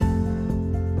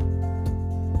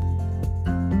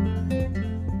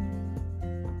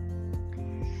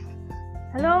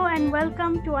and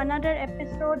welcome to another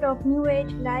episode of New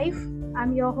Age Life.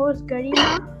 I'm your host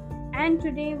Garima, and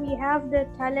today we have the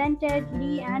talented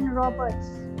Leanne Roberts.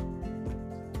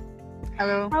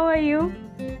 Hello. How are you?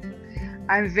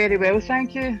 I'm very well,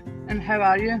 thank you. And how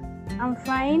are you? I'm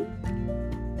fine.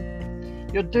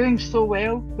 You're doing so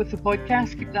well with the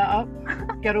podcast. Keep that up.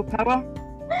 Girl power.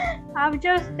 I've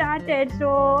just started,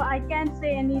 so I can't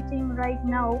say anything right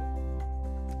now.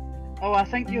 Oh, I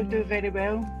think you'll do very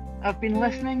well. I've been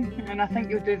listening and I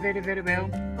think you'll do very, very well.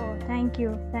 Oh, thank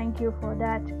you. Thank you for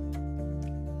that.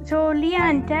 So,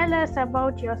 Leanne, tell us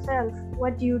about yourself.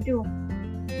 What do you do?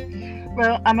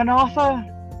 Well, I'm an author.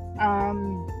 I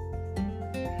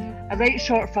write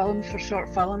short stories for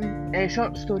short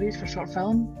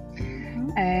film.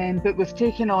 But we've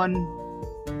taken on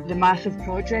the massive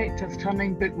project of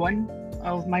turning book one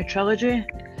of my trilogy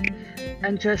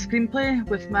into a screenplay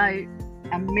with my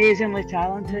amazingly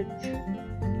talented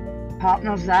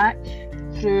partner Zach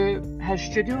through his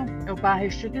studio, Ilbahi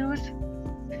Studios.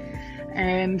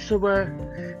 So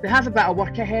we have a bit of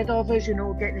work ahead of us, getting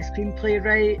the screenplay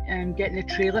right and getting the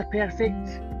trailer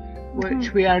perfect,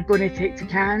 which we are going to take to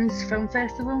Cannes Film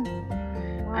Festival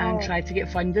and try to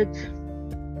get funded.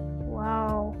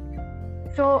 Wow.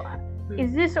 So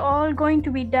is this all going to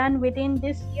be done within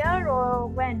this year or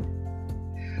when?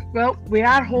 Well, we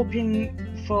are hoping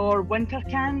for winter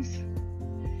Cannes,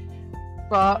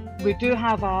 but we do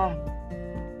have a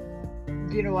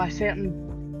certain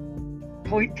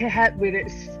point to hit where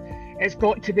it's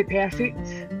got to be perfect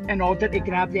in order to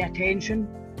grab the attention,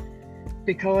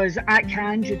 because at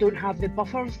Cannes you don't have the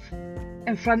buffers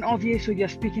in front of you, so you're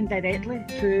speaking directly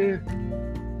to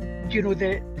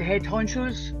the head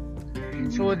honchos.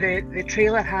 So the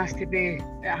trailer has to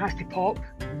pop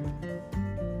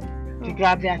to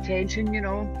grab the attention,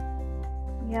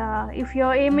 Yeah, if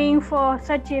you're aiming for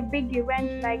such a big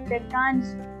event like the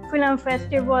Cannes Film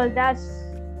Festival, that's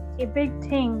a big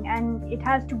thing and it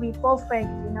has to be perfect,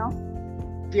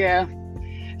 Yeah,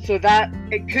 so that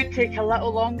it could take a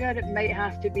little longer. It might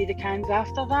have to be the Cannes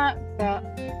after that, but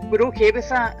we're okay with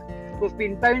that. We've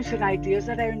been bouncing ideas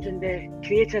around and the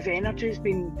creative energy's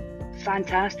been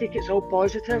fantastic. It's all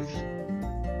positive.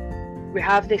 We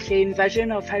have the same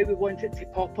vision of how we want it to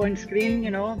pop on screen,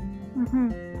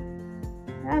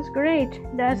 That's great.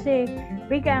 That's a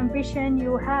big ambition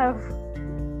you have.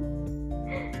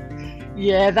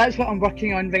 Yeah, that's what I'm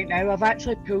working on right now. I've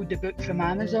actually pulled the book from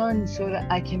Amazon so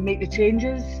that I can make the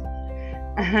changes.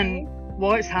 And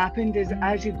what's happened is,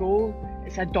 as you go,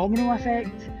 it's a domino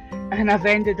effect. And I've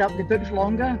ended up the book's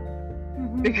longer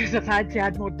because I've had to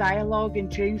add more dialogue and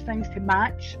change things to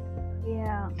match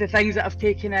the things that I've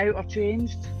taken out or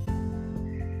changed.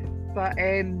 But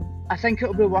I think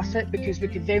it'll be worth it because we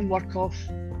could then work off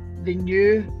the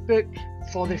new book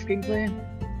for the screenplay.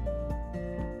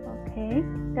 Okay,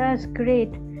 that's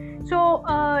great. So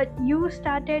you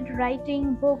started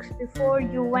writing books before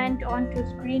you went on to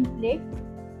screenplay?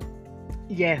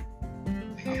 Yeah.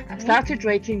 Okay. I started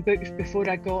writing books before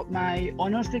I got my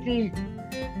honours degree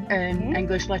in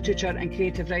English literature and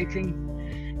creative writing.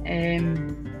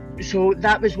 So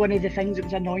that was one of the things that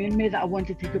was annoying me, that I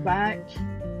wanted to go back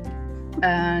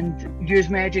and use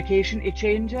my education to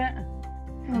change it.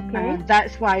 Okay. And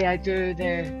that's why I do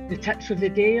the tips of the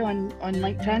day on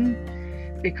LinkedIn,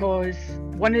 because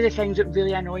one of the things that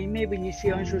really annoy me when you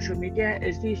see on social media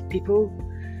is these people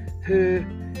who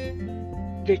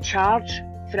they charge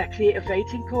for a creative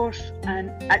writing course, and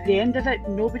at the end of it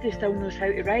nobody still knows how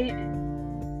to write.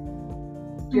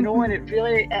 And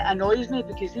it annoys me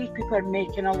because these people are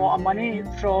making a lot of money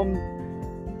from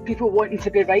people wanting to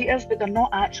be writers, but they're not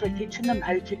actually teaching them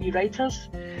how to be writers.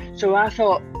 So I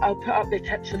thought I'll put up the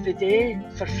tips of the day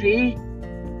for free,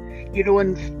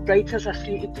 and writers are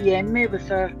free to DM me with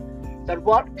their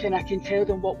work, and I can tell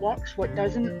them what works, what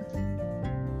doesn't.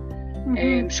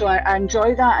 So I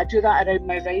enjoy that. I do that around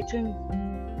my writing,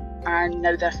 and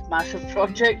now this massive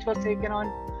project we're taking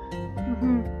on.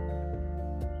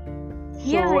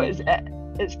 So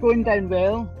it's going down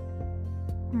well.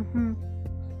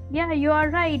 Yeah, you are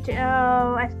right.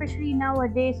 Especially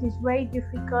nowadays, it's very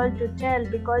difficult to tell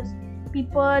because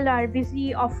people are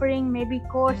busy offering maybe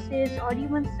courses or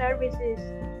even services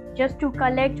just to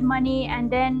collect money, and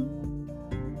then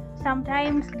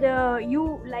sometimes as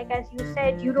you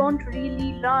said, you don't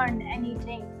really learn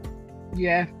anything.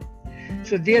 Yeah.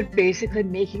 So they're basically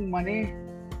making money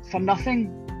for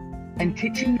nothing and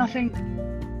teaching nothing.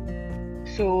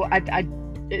 So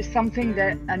it's something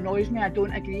that annoys me. I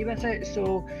don't agree with it.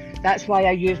 So that's why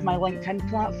I use my LinkedIn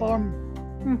platform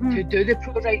to do the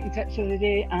pro writing tips of the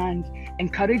day and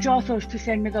encourage authors to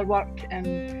send me their work, and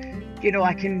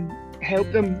I can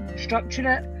help them structure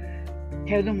it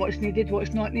tell them what's needed,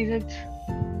 what's not needed.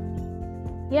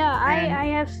 Yeah, I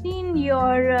have seen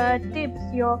your tips,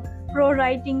 your pro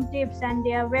writing tips, and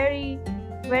they are very,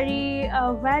 very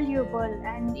valuable.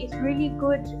 And it's really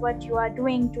good what you are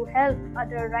doing to help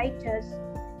other writers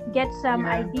get some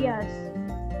ideas,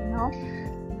 you know.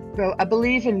 Well, I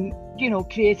believe in,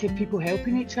 creative people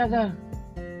helping each other.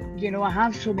 I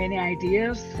have so many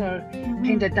ideas for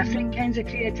kind of different kinds of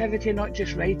creativity, not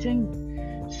just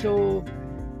writing. So,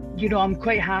 I'm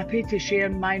quite happy to share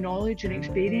my knowledge and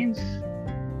experience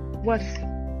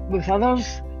with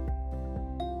others,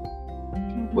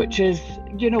 which is,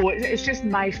 it's just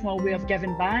my small way of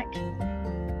giving back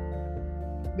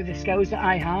with the skills that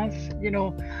I have.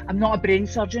 I'm not a brain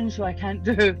surgeon, so I can't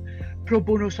do pro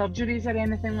bono surgeries or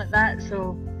anything like that.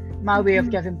 So my way of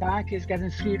giving back is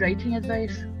giving free writing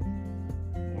advice.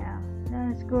 Yeah,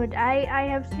 that's good. I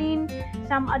have seen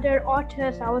some other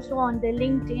authors also on the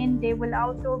LinkedIn. They will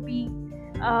also be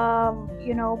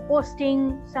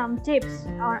posting some tips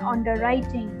on the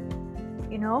writing,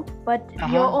 but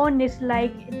your own is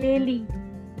like daily.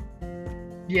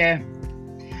 Yeah,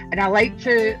 and I like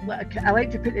to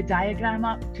put the diagram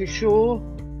up to show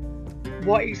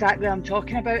what exactly I'm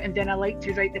talking about, and then I like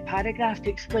to write the paragraph to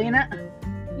explain it.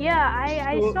 Yeah,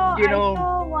 I saw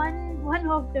one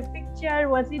of the picture.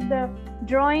 Was it the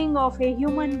drawing of a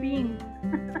human being?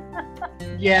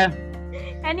 Yeah.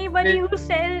 Anybody who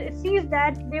sees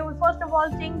that, they will first of all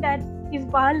think that is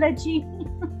biology.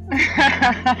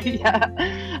 Yeah,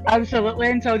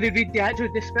 absolutely, until they read the actual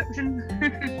description.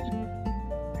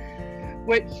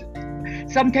 Which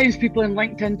sometimes people in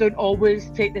LinkedIn don't always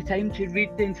take the time to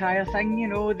read the entire thing,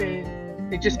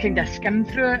 they just kind of skim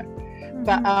through it.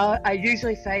 But I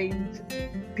usually find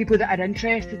people that are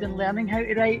interested in learning how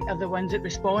to write are the ones that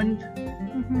respond.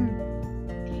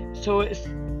 So it's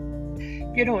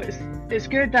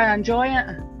good. I enjoy it.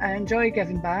 I enjoy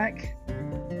giving back.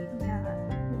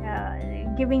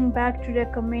 Yeah, giving back to the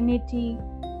community.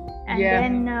 And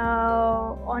then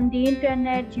on the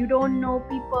internet, you don't know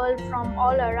people from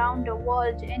all around the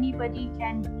world. Anybody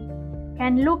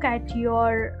can look at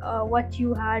your what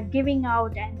you are giving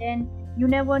out, and then you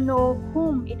never know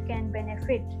whom it can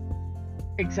benefit.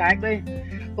 Exactly.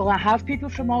 Well, I have people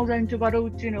from all around the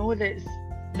world,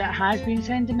 that has been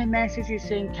sending me messages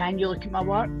saying, "Can you look at my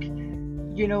work?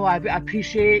 I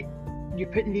appreciate you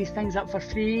putting these things up for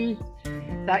free,"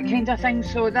 that kind of thing.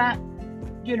 So that,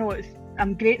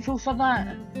 I'm grateful for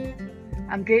that.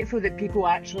 I'm grateful that people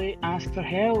actually ask for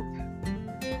help.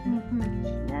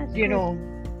 That's good.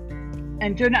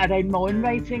 And doing it around my own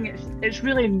writing, it's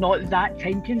really not that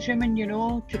time consuming,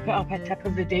 to put up a tip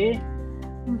of the day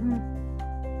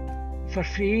for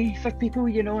free for people.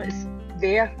 It's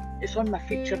there. It's on my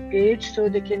featured page, so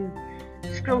they can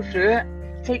scroll through it,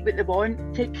 take what they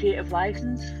want, take creative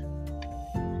license,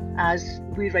 as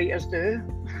we writers do.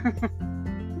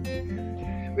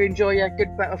 We enjoy a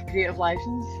good bit of creative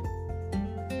license.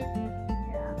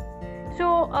 Yeah.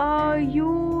 So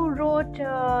you wrote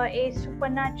a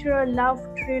supernatural love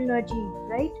trilogy,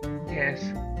 right? Yes.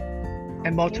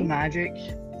 Immortal Magic.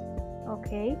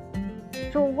 Okay.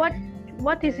 So what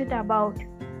is it about?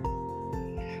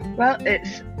 Well,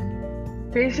 it's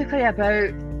basically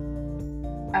about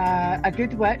a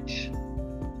good witch,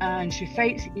 and she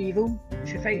fights evil.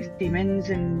 She fights demons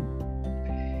and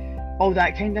all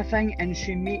that kind of thing, and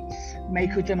she meets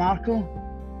Michael DeMarco,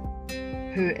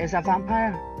 who is a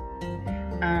vampire,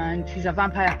 and he's a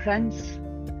vampire prince.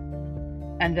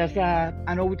 And there's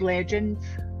an old legend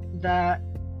that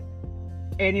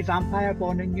any vampire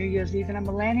born on New Year's Eve in a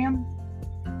millennium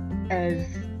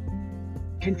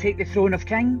can take the throne of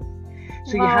king.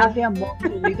 So you have the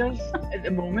immortal leaders at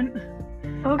the moment,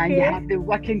 and you have the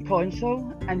Wiccan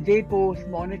Council, and they both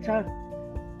monitor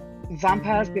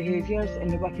vampires' behaviours,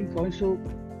 and the Wiccan Council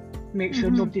make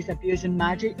sure nobody's abusing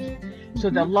magic. So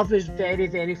their love is very,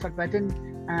 very forbidden,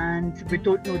 and we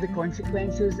don't know the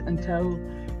consequences until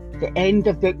the end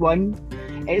of book 1.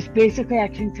 It's basically a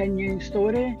continuing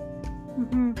story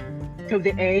till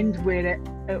the end, where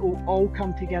it will all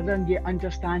come together and you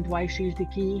understand why she's the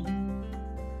key.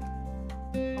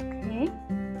 Okay.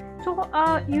 So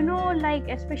like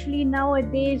especially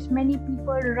nowadays, many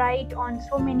people write on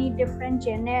so many different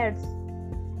genres,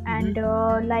 and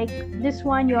like this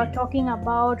one you're talking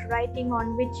about, writing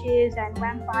on witches and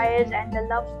vampires and the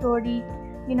love story,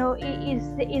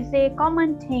 is a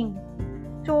common thing.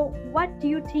 So what do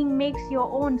you think makes your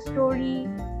own story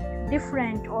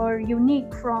different or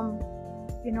unique from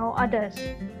others?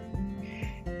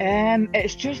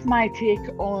 It's just my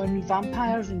take on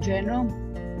vampires in general.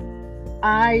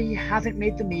 I haven't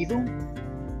made them evil.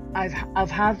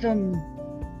 I've had them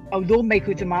although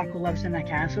Michael DeMarco lives in a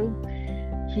castle,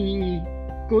 he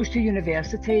goes to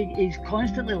university. He's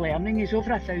constantly learning. He's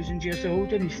over 1,000 years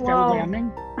old and he's still Wow.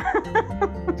 learning.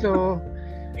 So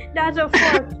That's a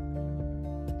first.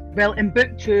 well, in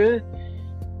book 2,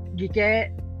 you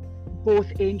get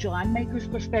both Angel and Michael's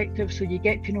perspective, so you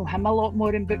get to know him a lot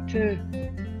more in book 2,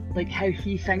 like how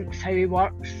he thinks, how he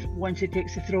works once he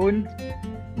takes the throne.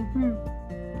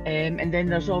 And then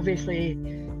there's obviously,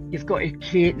 you've got to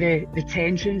create the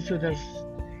tension, so there's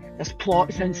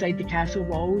plots inside the castle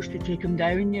walls to take him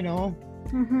down, you know,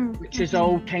 which is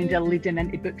all kind of leading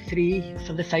into book 3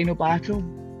 for the final battle,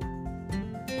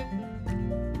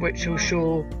 which will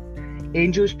show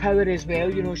Angel's power as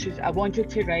well. You know, I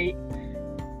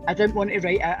didn't want to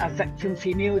write a victim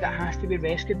female that has to be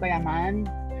rescued by a man.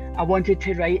 I wanted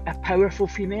to write a powerful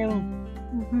female.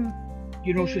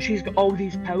 You know, so she's got all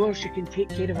these powers, she can take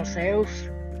care of herself,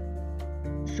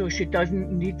 so she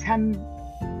doesn't need him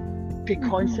to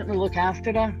constantly look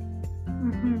after her.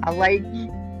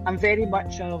 I'm very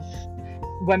much of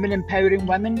women empowering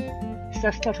women,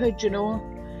 sisterhood, you know.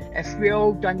 If we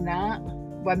all done that,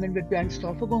 women would be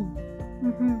unstoppable.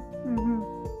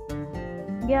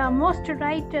 Yeah, most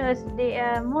authors,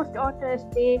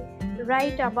 they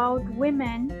write about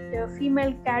women, the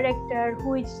female character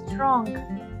who is strong,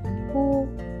 who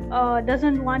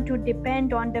doesn't want to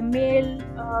depend on the male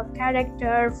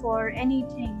character for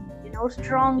anything. You know,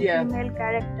 strong female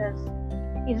characters.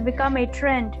 It's become a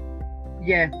trend.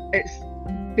 Yeah, it's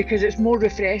because it's more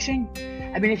refreshing.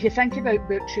 I mean, if you think about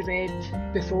books you read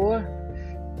before,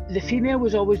 the female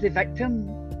was always the victim,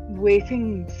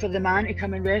 waiting for the man to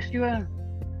come and rescue her,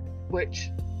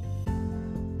 which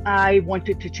I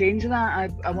wanted to change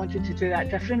that. I wanted to do that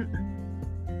different.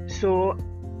 So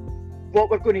what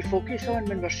we're going to focus on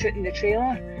when we're shooting the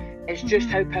trailer is just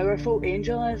how powerful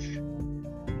Angel is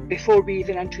before we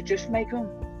even introduce Michael.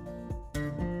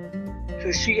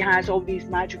 So she has all these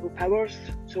magical powers,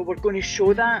 so we're going to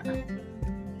show that,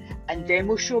 and then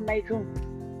we'll show Michael.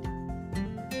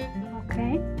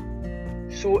 Okay.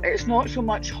 So it's not so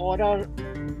much horror,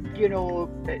 you know,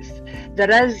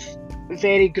 there is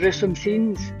very gruesome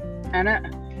scenes in it,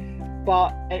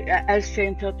 but it is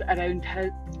centred around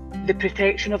the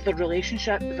protection of the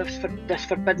relationship, this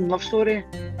forbidden love story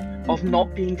of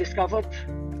not being discovered,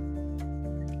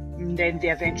 and then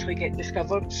they eventually get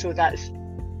discovered, so that's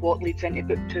what leads into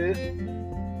book 2.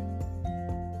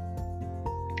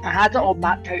 I had it all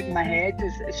mapped out in my head.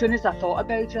 As soon as I thought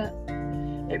about it,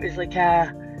 it was like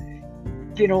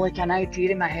like an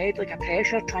idea in my head, like a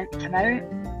pressure trying to come out,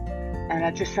 and I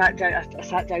just sat down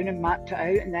and mapped it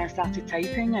out, and then I started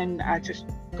typing, and I just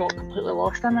got completely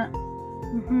lost in it.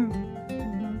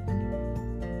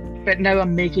 But now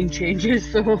I'm making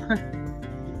changes, so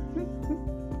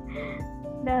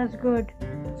that's good.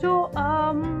 So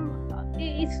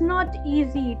it's not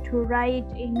easy to write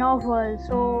a novel,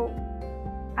 so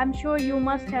I'm sure you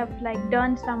must have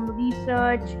done some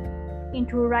research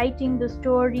into writing the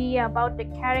story about the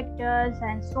characters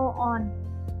and so on.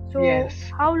 So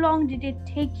yes. How long did it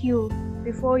take you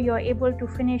before you're able to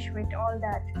finish with all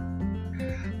that?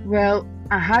 Well,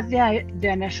 I had the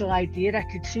initial idea. I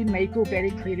could see Michael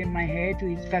very clear in my head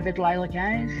with his vivid lilac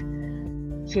eyes.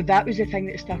 So that was the thing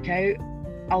that stuck out,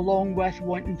 along with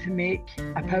wanting to make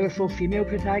a powerful female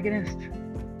protagonist,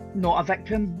 not a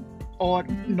victim or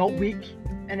not weak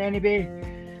in any way.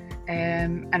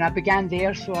 And I began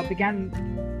there. So if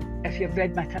you've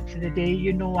read my tips of the day,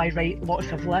 you know I write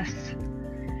lots of lists.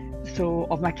 So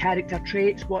of my character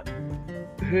traits,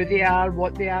 who they are,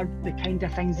 what they are, the kind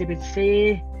of things they would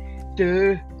say,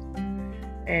 do,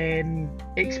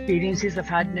 experiences I've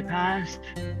had in the past.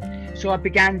 So I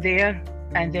began there,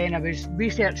 and then I was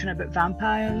researching about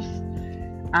vampires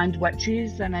and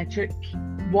witches, and I took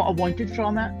what I wanted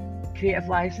from it, creative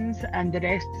license, and the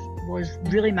rest was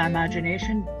really my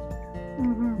imagination.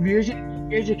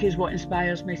 Music is what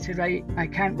inspires me to write. I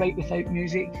can't write without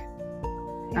music.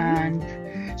 And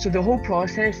so the whole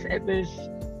process, it was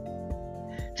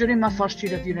during my first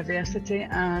year of university,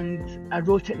 and I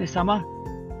wrote it in the summer.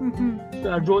 So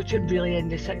I wrote it really in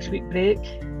the 6-week break,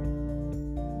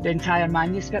 the entire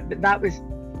manuscript, but that was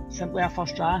simply a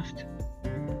first draft.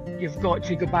 You've got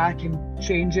to go back and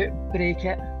change it, break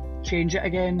it, change it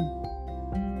again.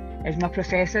 As my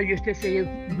professor used to say,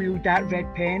 wield that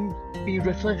red pen, be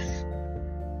ruthless.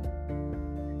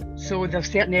 So there's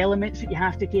certain elements that you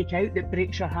have to take out that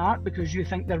breaks your heart because you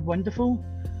think they're wonderful,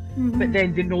 but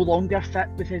then they no longer fit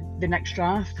with the next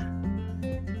draft.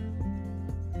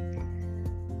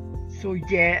 So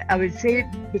yeah, I would say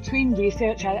between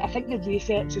research, I think the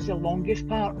research is the longest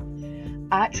part.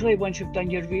 Actually, once you've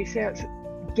done your research,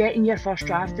 getting your first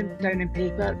draft down in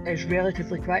paper is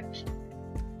relatively quick.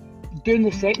 Doing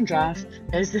the second draft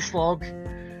is the slog.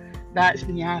 That's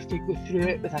when you have to go through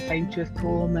it with a fine-tooth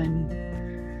comb and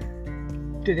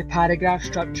do the paragraph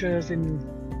structures and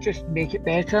just make it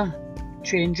better,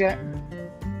 change it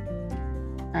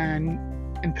and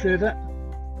improve it.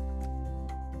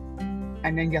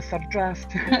 And then your third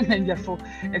draft, and then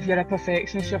if you're a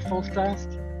perfectionist, your fourth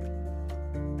draft.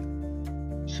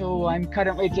 So I'm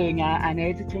currently doing an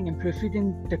editing and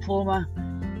proofreading diploma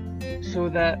so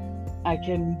that I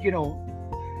can,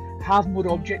 have more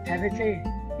objectivity,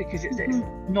 because it's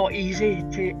not easy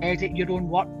to edit your own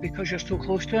work because you're so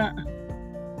close to it.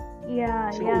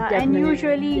 And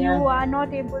usually you are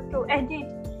not able to edit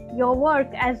your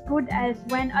work as good as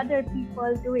when other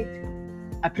people do it.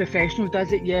 A professional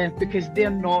does it, because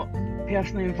they're not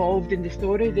personally involved in the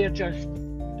story, they're just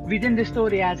reading the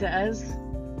story as it is.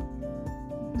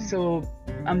 So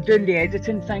I'm doing the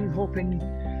editing thing, hoping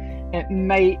it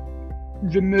might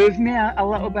remove me a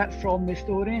little bit from the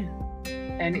story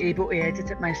and able to edit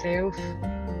it myself.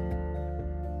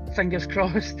 Fingers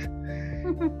crossed.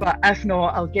 But if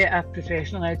not, I'll get a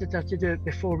professional editor to do it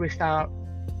before we start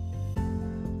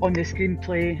on the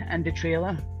screenplay and the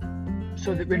trailer,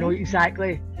 so that we know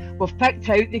exactly. We've picked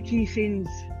out the key scenes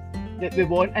that we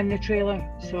want in the trailer,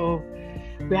 so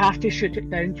we have to shoot it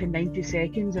down to 90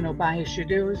 seconds in Albahis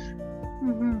Studios.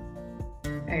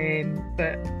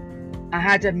 But I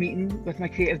had a meeting with my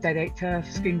creative director,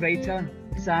 screenwriter,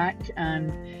 Zach,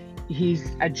 and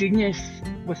he's a genius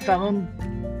with film.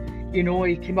 He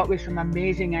came up with some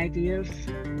amazing ideas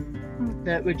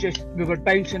that we were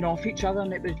bouncing off each other,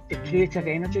 and the creative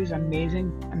energy was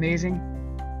amazing.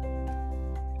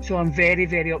 So I'm very,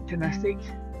 very optimistic.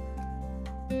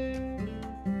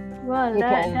 Well,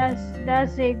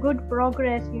 that's a good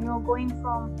progress, going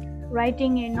from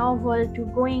writing a novel to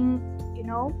going,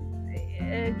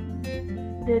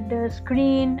 the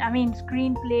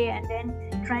screenplay, and then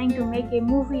trying to make a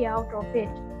movie out of it.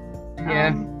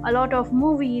 A lot of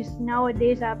movies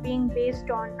nowadays are being based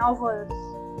on novels.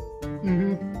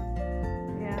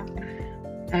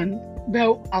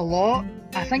 A lot.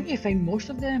 I think you find most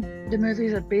of the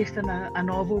movies are based on a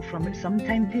novel from some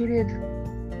time period.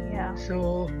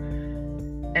 So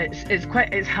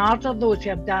it's harder though to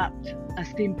adapt a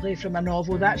screenplay from a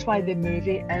novel. That's why the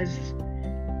movie is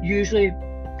usually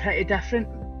pretty different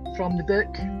from the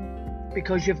book,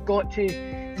 because you've got to,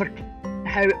 for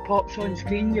how it pops on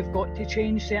screen, you've got to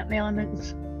change certain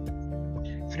elements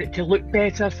for it to look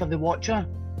better for the watcher.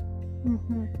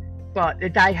 But the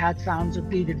die-hard fans will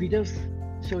be the readers,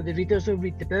 so the readers will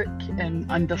read the book and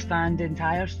understand the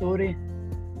entire story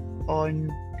on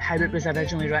how it was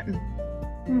originally written.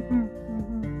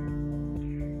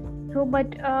 So,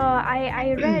 but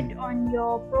I read on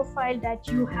your profile that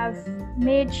you have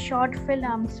made short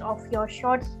films of your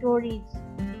short stories.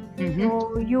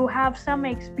 So you have some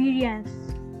experience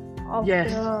of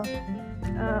the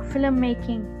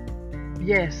filmmaking.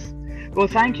 Yes. Well,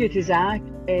 thank you to Zach.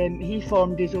 He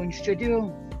formed his own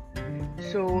studio.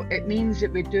 So it means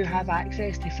that we do have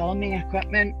access to filming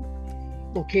equipment,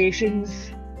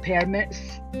 locations,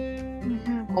 permits,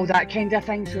 all that kind of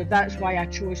thing. So that's why I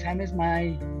chose him as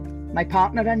my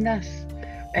partner in this.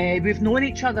 We've known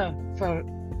each other for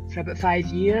about 5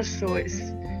 years, so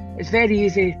it's very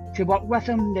easy to work with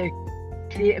him. The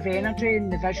creative energy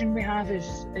and the vision we have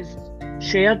is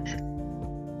shared.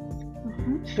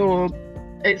 So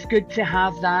it's good to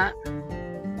have that,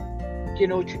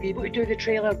 to be able to do the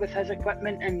trailer with his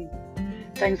equipment and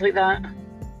things like that.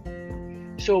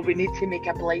 So we need to make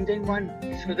a blinding one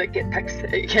so that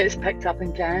it gets picked up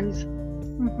in Cannes.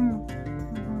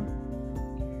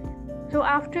 So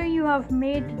after you have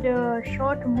made the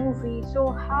short movie,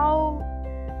 so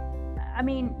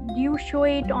do you show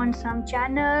it on some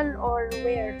channel or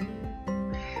where?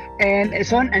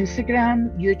 It's on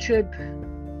Instagram, YouTube.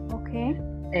 Okay.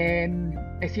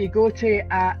 If you go to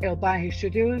Albahis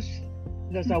Studios,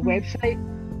 there's a website.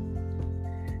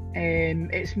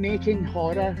 It's making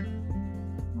horror,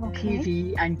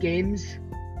 TV and games.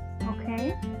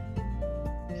 Okay.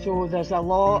 So there's a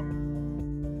lot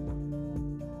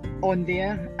on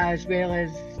there, as well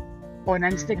as on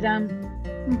Instagram.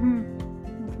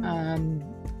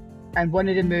 And one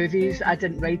of the movies, I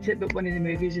didn't write it, but one of the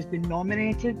movies has been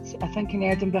nominated, I think, in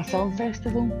Edinburgh Film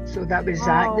Festival. So that was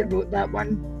Zach that wrote that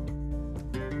one.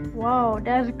 Wow,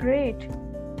 that's great.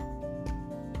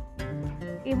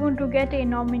 Even to get a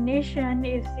nomination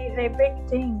is a big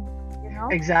thing,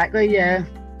 Exactly, yeah.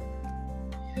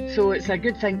 So it's a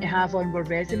good thing to have on our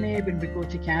resume when we go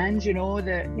to Cannes,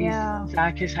 that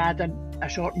Zach has had a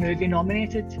short movie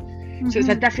nominated. So it's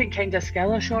a different kind of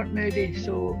skill, a short movie.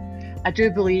 So I do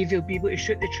believe you'll be able to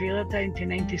shoot the trailer down to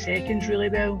 90 seconds really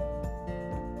well.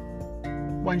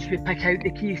 Once we pick out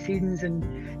the key scenes and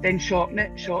then shorten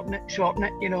it,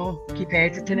 you know, keep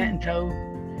editing it until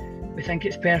we think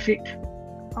it's perfect.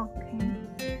 Okay.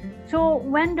 So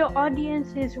when the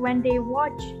audiences, when they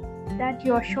watch that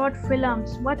your short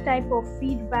films, what type of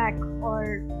feedback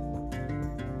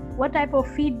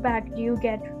do you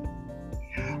get?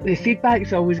 The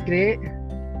feedback's always great.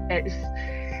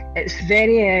 It's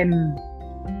very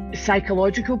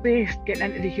psychological based, getting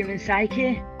into the human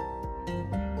psyche.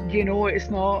 You know, it's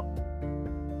not.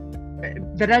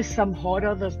 There is some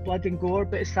horror, there's blood and gore,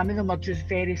 but some of them are just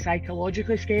very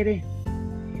psychologically scary.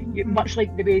 Much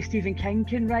like the way Stephen King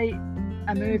can write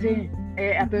a movie,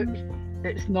 a book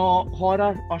that's not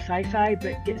horror or sci-fi,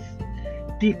 but gets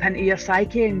deep into your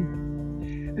psyche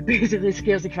and it basically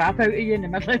scares the crap out of you in the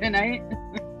middle of the night.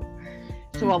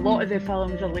 So a lot of the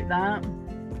films are like that.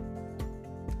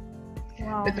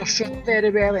 Wow. But they're shot very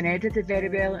well and edited very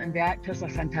well, and the actors are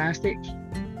fantastic.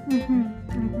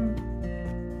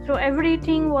 So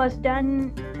everything was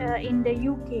done in the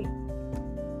UK?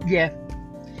 Yeah,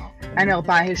 in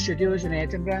Elbahe Studios in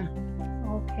Edinburgh.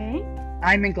 Okay.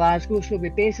 I'm in Glasgow, so we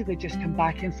basically just come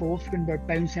back and forth when we're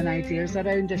bouncing ideas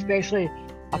around, especially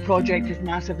a project as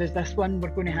massive as this one. We're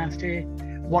going to have to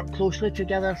work closely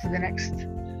together for the next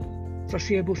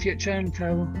foreseeable future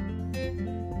until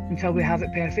we have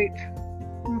it perfect.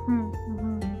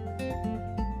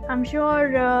 I'm sure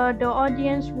the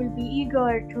audience will be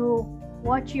eager to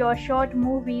watch your short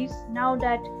movies. Now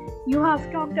that you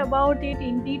have talked about it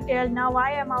in detail, now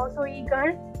I am also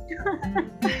eager to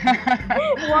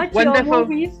watch your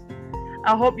movies.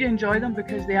 I hope you enjoy them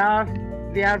because they are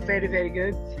very, very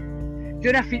good.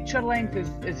 Doing a feature length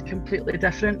is completely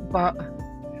different, but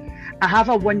I have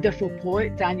a wonderful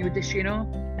poet, Daniel Dicino,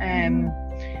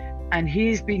 and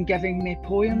he's been giving me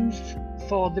poems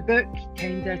for the book,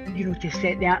 kind of, you know, to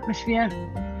set the atmosphere.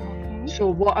 So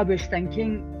what I was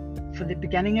thinking for the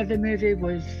beginning of the movie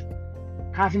was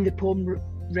having the poem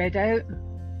read out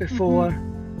before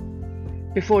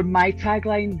my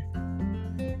tagline,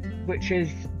 which is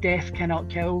 "Death cannot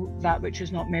kill that which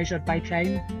is not measured by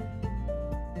time,"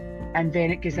 and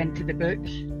then it goes into the book.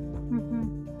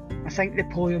 I think the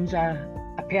poems are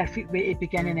a perfect way to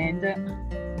begin and end it.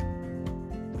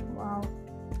 Wow.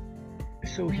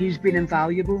 So he's been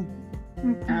invaluable,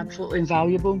 absolutely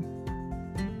invaluable.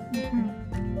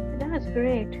 That's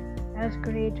great. That's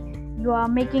great. You are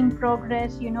making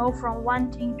progress, you know, from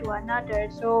one thing to another.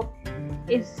 So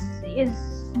it's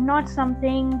not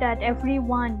something that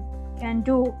everyone can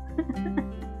do.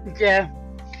 Yeah,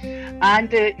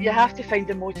 and you have to find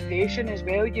the motivation as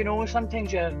well. You know,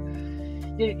 sometimes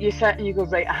you sit and you go,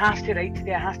 right, I have to write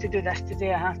today, I have to do this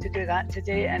today, I have to do that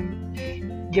today, and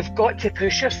you've got to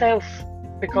push yourself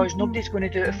because nobody's going to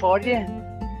do it for you.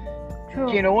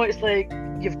 True. You know, it's like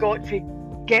you've got to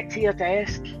get to your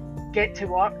desk, get to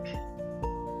work.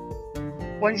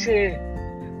 Once you're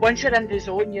in the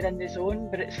zone, you're in the zone,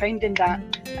 but it's finding that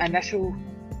initial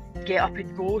get up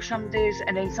and go some days,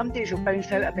 and then some days you'll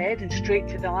bounce out of bed and straight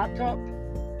to the laptop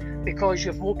because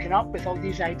you've woken up with all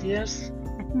these ideas.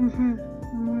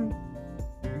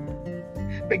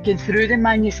 But getting through the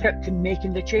manuscript and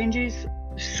making the changes,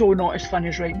 so not as fun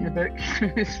as writing the book.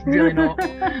 It's really not.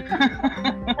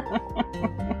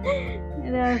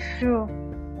 That's true.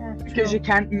 Because you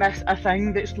can't miss a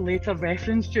thing that's later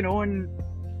referenced, you know, and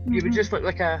you would just look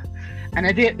like an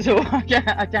idiot, so I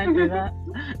can't do that.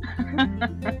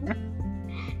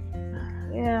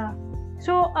 Yeah.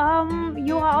 So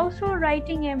you are also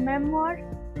writing a memoir?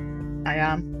 I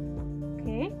am.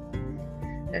 Okay.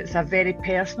 It's a very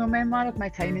personal memoir of my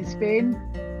time in Spain.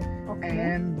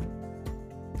 Okay.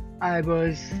 I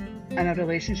was in a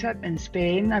relationship in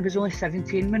Spain. I was only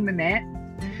 17 when we met,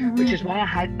 which is why I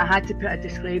had to put a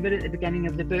disclaimer at the beginning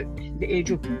of the book. The age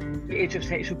of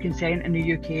sexual consent in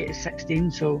the UK is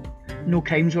 16, so no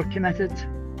crimes were committed.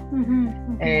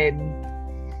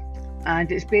 And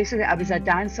it's basically, I was a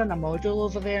dancer and a model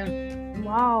over there.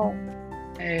 Wow.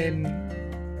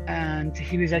 And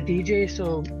he was a DJ,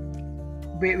 so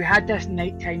we had this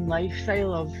nighttime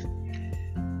lifestyle of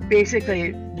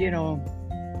basically, you know,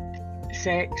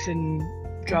 sex and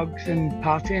drugs and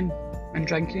partying and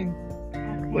drinking,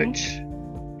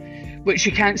 which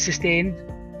you can't sustain,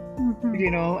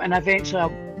 you know. And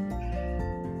eventually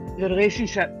the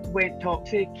relationship went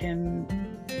toxic, and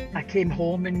I came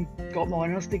home and got my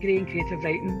honours degree in creative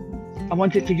writing. I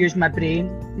wanted to use my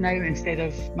brain now instead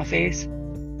of my face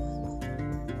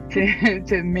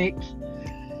to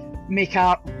make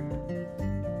art.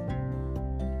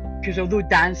 because although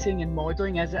dancing and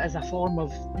modelling is a form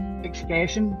of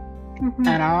expression Mm-hmm.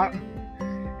 and art,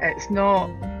 it's not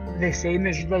the same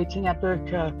as writing a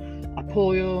book, a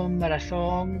poem or a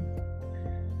song,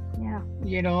 Yeah.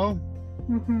 you know.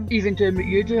 Mm-hmm. Even doing what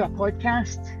you do, a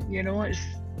podcast, you know, it's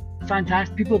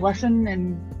fantastic. People listen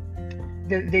and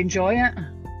they enjoy it.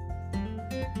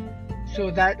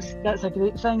 So that's a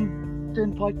great thing,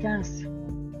 doing podcasts.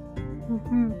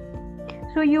 Mm-hmm.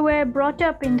 So you were brought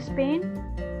up in Spain?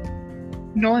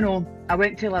 No, I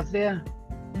went to live there.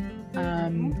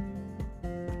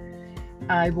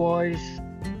 I was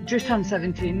just turned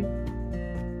 17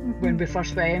 when we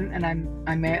first went, and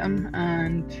I met him,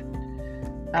 and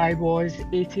I was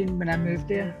 18 when I moved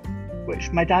there,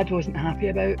 which my dad wasn't happy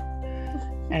about.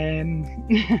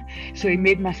 So he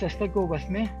made my sister go with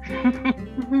me.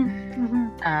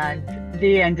 And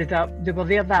they were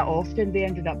there that often. They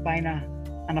ended up buying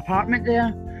an apartment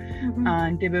there,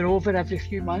 and they were over every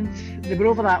few months. They were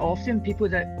over that often. People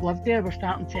that lived there were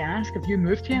starting to ask, have you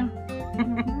moved here?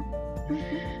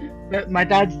 But my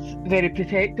dad's very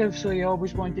protective, so he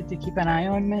always wanted to keep an eye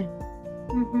on me.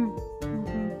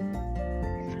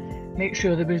 Make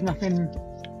sure there was nothing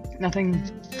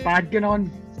bad going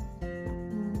on.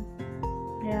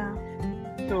 Yeah.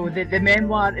 So the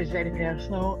memoir is very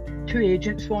personal. 2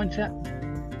 agents want it,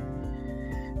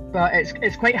 but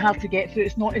it's quite hard to get through.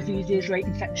 It's not as easy as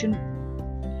writing fiction.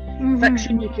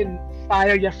 Fiction, you can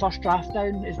fire your first draft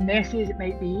down, as messy as it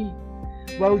might be,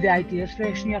 while the idea's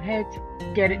fresh in your head,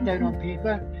 get it down on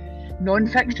paper.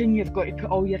 Non-fiction, you've got to put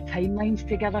all your timelines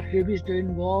together, who was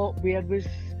doing what, where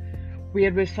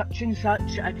was such and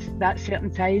such at that certain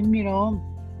time, you know.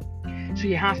 So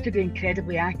you have to be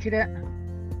incredibly accurate.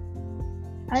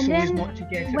 And so then as not to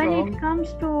get it when wrong. it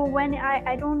comes to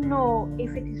I don't know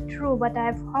if it is true, but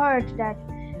I've heard that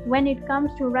when it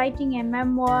comes to writing a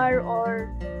memoir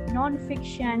or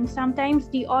non-fiction, sometimes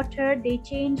the author, they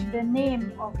change the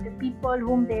name of the people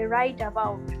whom they write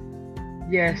about.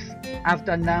 Yes, I've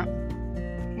done that.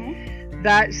 Okay.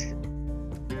 That's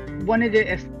one of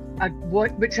the,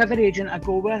 whichever agent I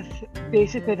go with,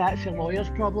 basically that's a lawyer's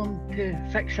problem to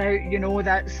fix out, you know.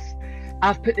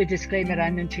 I've put the disclaimer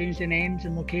in and changed the names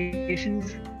and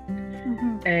locations.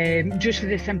 Just for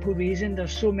the simple reason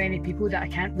there's so many people that I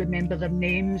can't remember their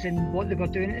names and what they were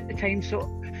doing at the time, so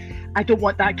I don't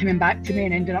want that coming back to me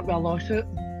and ending up with a lawsuit.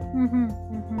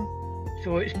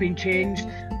 So it's been changed.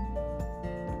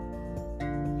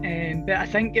 But I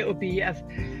think it'll be, I've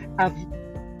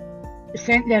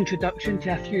sent the introduction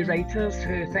to a few writers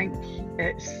who think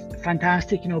it's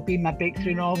fantastic and it'll be my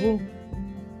breakthrough novel.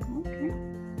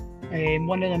 Okay.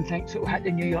 One of them thinks it'll hit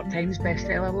the New York Times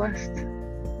bestseller list.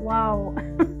 Wow.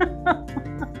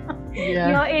 Yeah.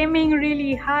 You're aiming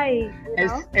really high.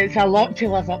 It's a lot to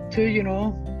live up to, you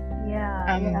know.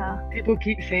 Yeah. People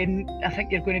keep saying, I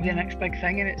think you're going to be the next big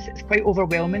thing, and it's quite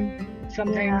overwhelming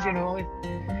sometimes, you know.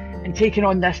 And taking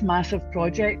on this massive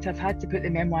project, I've had to put the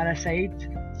memoir aside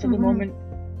for the moment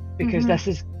because this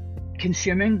is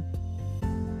consuming.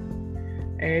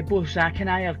 Both Zach and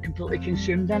I are completely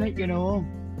consumed in it, you know.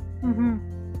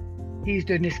 He's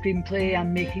doing the screenplay,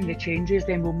 I'm making the changes,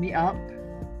 then we'll meet up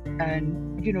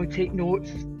and, you know, take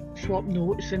notes, swap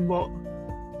notes and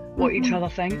what each other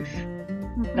thinks.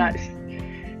 That's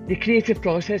the creative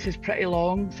process is pretty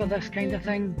long for this kind of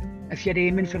thing if you're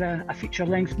aiming for a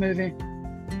feature-length movie.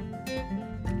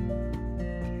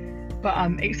 But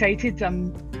I'm excited,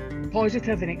 I'm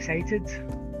positive and excited,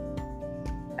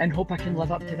 and hope I can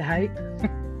live up to the hype.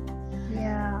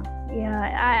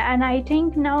 And I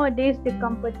think nowadays the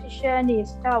competition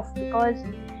is tough because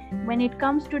when it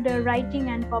comes to the writing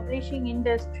and publishing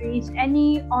industries,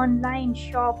 any online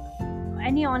shop,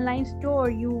 any online store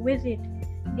you visit,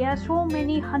 there are so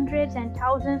many hundreds and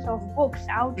thousands of books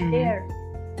out there.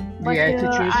 But to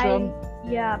choose from.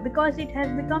 Yeah, because it has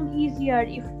become easier.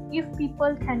 If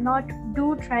people cannot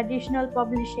do traditional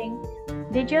publishing,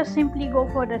 they just simply go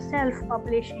for the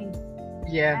self-publishing.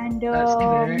 Yeah, and that's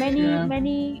correct,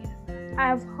 many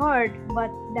I've heard,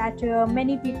 but that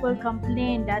many people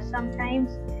complain that sometimes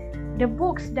the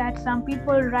books that some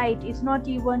people write is not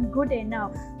even good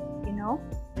enough, you know.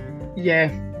 Yeah,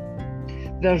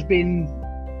 there's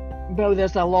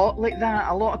a lot like that.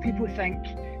 A lot of people think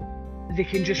they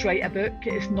can just write a book.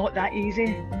 It's not that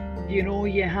easy, you know.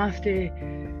 You have to,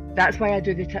 that's why I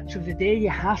do the tips of the day. You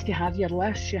have to have your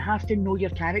list, you have to know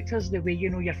your characters the way you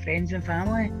know your friends and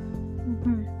family.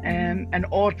 In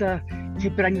order to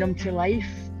bring them to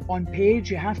life on page,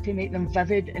 you have to make them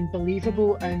vivid and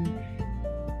believable, and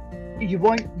you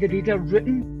want the reader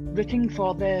rooting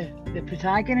for the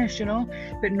protagonist, you know.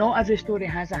 But not every story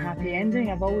has a happy ending.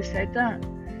 I've always said that.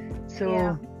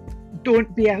 So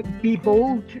don't be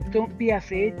bold. Don't be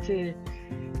afraid to,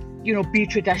 be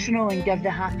traditional and give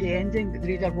the happy ending that the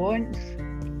reader wants,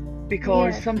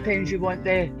 because sometimes you want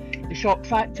the shock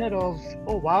factor of,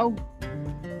 oh wow,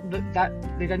 that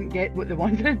they didn't get what they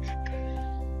wanted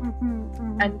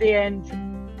in the end.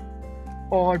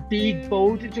 Or be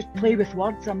bold, just play with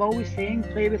words. I'm always saying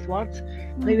play with words,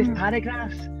 play with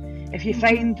paragraphs. If you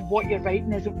find what you're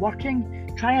writing isn't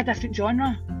working, try a different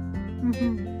genre.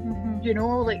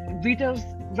 Like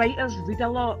writers read a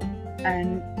lot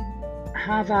and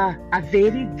have a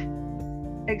varied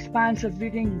expanse of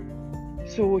reading.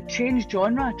 So change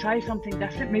genre, try something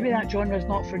different. Maybe that genre is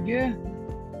not for you.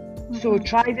 So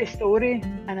try the story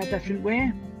in a different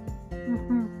way.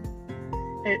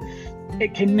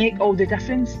 It can make all the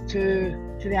difference to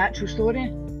the actual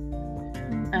story.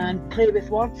 And play with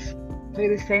words, play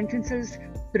with sentences,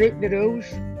 break the rules.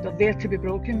 They're there to be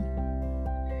broken.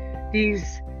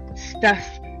 These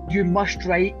stiff, you must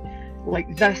write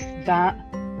like this, that,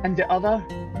 and the other,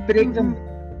 break them.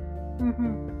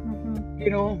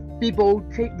 Be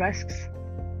bold, take risks.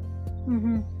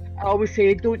 I always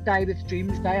say, don't die with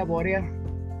dreams, die a warrior.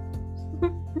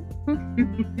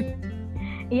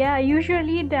 Yeah,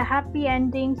 usually the happy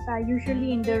endings are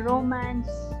usually in the romance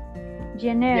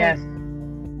genres.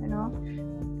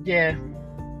 Yeah.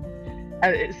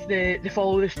 It's they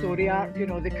follow the story arc,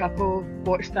 the couple,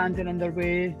 what's standing in their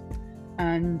way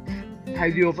and how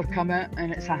they overcome it,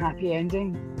 and it's a happy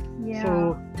ending. Yeah.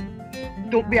 So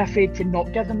don't be afraid to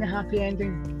not give them the happy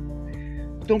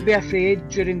ending. Don't be afraid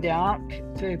during the arc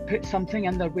to put something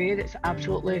in their way that's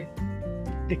absolutely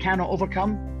they cannot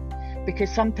overcome, because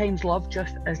sometimes love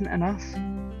just isn't enough.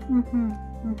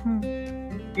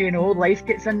 Life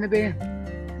gets in the way,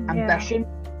 ambition.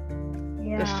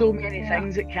 There's so many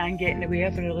things that can get in the way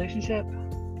of a relationship.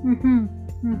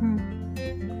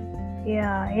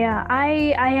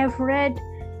 I have read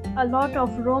a lot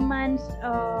of romance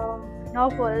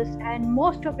novels, and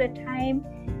most of the time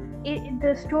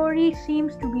the story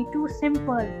seems to be too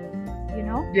simple.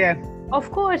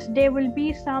 Of course there will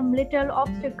be some little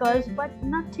obstacles, but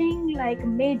nothing like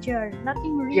major,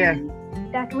 nothing really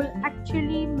that will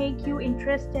actually make you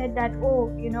interested that,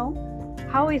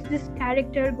 how is this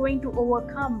character going to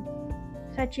overcome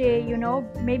such a,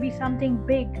 maybe something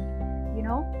big,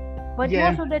 but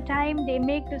most of the time they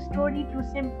make the story too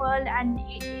simple, and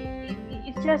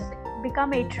it just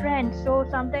become a trend. So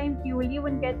sometimes you will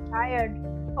even get tired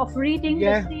of reading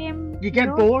the same. You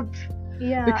get bored.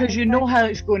 Because you know how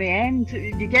it's going to end.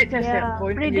 You get to a certain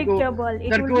point predictable. And you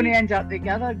go, they're going to end up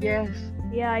together. Yes.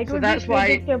 Yeah, it will be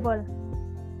predictable.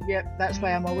 That's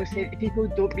why I'm always saying to people,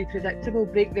 don't be predictable,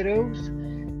 break the rules.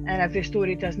 And every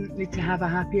story doesn't need to have a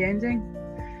happy ending.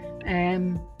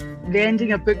 The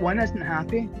ending of book 1 isn't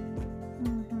happy.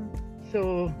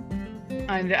 So,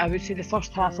 and I would say the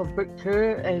first half of book 2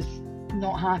 is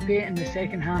not happy, and the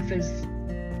second half is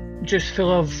just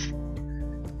full of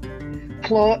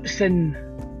plots and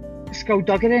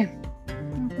skullduggery.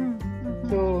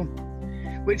 So,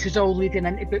 which is all leading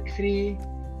into book 3,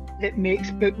 that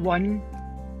makes book 1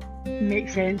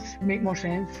 make more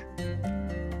sense.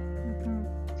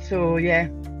 So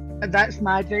that's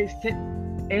my advice to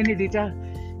any reader.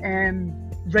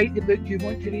 Write the book you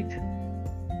want to read,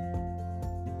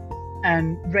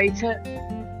 and write it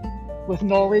with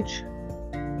knowledge,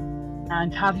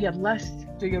 and have your list,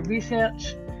 do your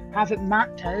research, have it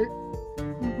mapped out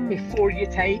before you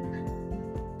type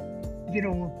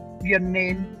your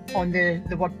name on the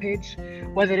word page,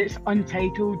 whether it's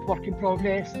untitled, work in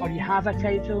progress, or you have a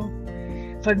title.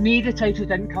 For me, the title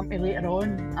didn't come to later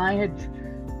on. I had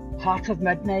Heart of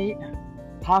Midnight,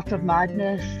 Heart of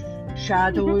Madness,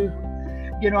 Shadow.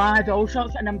 I had all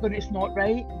sorts, and I'm going, it's not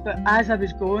right. But as I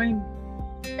was going,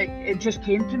 it just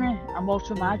came to me. I'm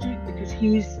also magic, because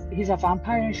he's a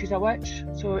vampire and she's a witch.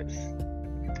 So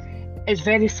it's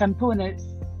very simple, and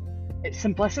it's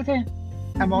simplicity.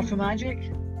 I'm also magic.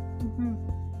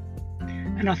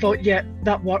 And I thought,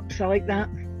 that works. I like that.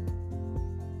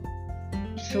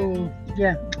 So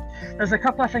there's a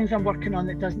couple of things I'm working on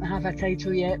that doesn't have a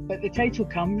title yet, but the title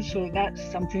comes, so that's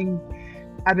something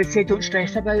I would say don't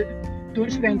stress about.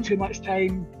 Don't spend too much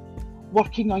time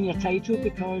working on your title,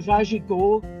 because as you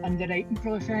go in the writing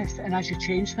process and as you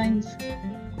change things,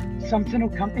 something will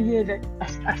come to you, that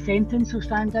a sentence will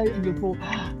stand out, and you'll go,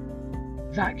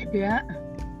 that could be it.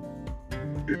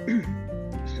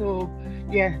 So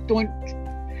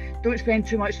don't spend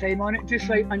too much time on it. Just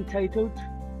write untitled,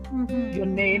 your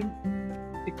name,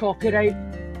 the copyright,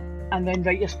 and then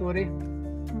write your story,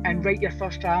 and write your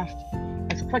first draft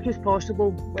as quick as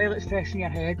possible while it's fresh in your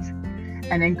head,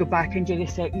 and then go back and do the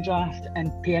second draft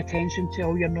and pay attention to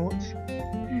all your notes.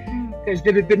 Because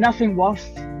there would be nothing worse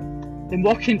than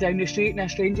walking down the street and a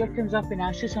stranger comes up and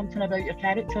asks you something about your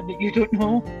character that you don't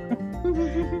know.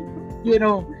 You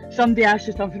know, somebody asks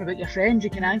you something about your friends,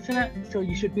 you can answer it, so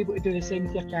you should be able to do the same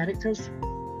with your characters.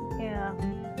 Yeah,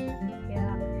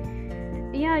 yeah,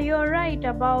 yeah. You're right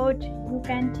about you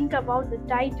can think about the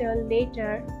title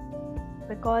later,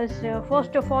 because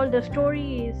first of all, the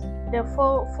story is the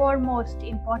foremost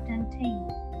important thing.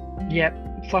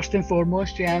 Yep, first and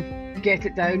foremost, yeah, get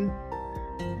it down.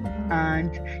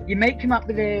 And you might come up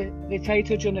with the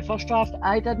title during the first draft.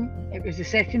 I didn't. It was the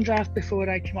second draft before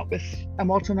I came up with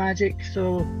Immortal Magic.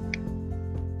 So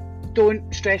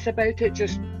don't stress about it.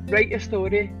 Just write your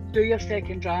story, do your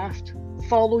second draft,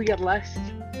 follow your list,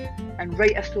 and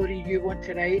write a story you want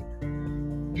to write,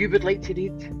 you would like to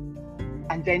read,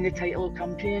 and then the title will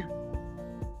come to you.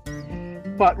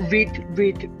 But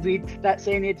read. That's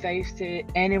any advice to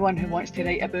anyone who wants to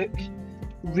write a book.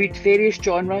 Read various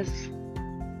genres,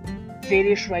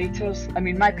 various writers. I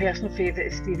mean, my personal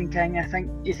favourite is Stephen King. I think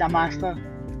he's a master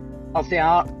of the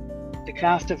art, the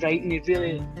craft of writing.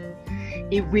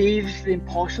 He weaves the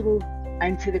impossible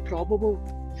into the probable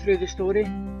through the story.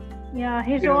 Yeah,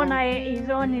 his own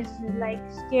is like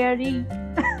scary.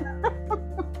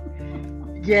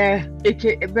 Yeah,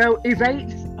 he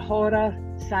writes horror,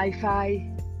 sci-fi,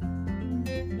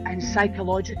 and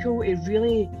psychological. He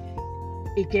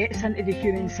gets into the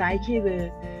human psyche,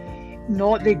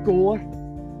 not the gore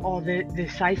or the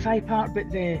sci-fi part, but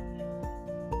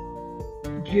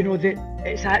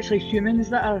it's actually humans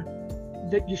that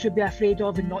you should be afraid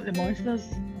of and not the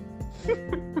monsters.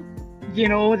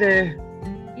 Yeah,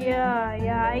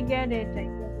 I get it.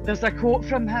 There's a quote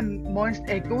from him: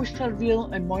 ghosts are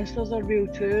real and monsters are real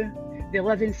too. They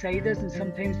live inside us and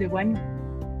sometimes they win.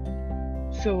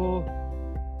 So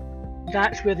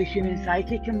that's where the human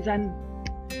psyche comes in.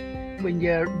 When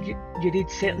you read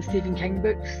certain Stephen King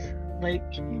books, like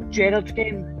Gerald's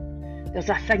Game, there's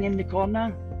a thing in the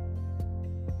corner,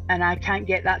 and I can't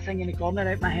get that thing in the corner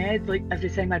out my head. Like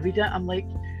every time I read it, I'm like,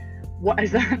 what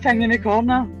is that thing in the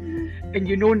corner? And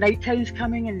you know nighttime's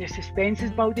coming and the suspense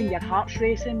is building, your heart's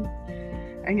racing,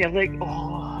 and you're like,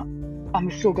 oh, I'm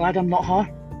so glad I'm not her.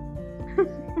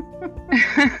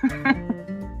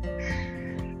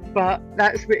 But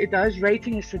that's what it does.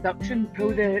 Writing is seduction.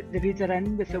 Pull the reader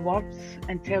in with the words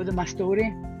and tell them a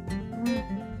story.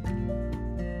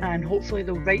 And hopefully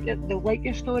they'll like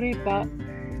your story. But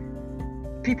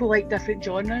people like different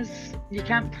genres. You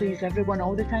can't please everyone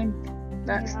all the time.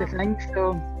 That's the thing.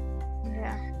 So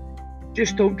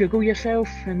just don't Google yourself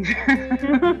and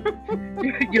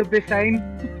you'll be fine.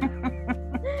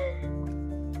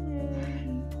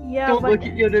 Don't look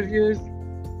at your reviews.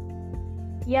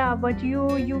 Yeah, but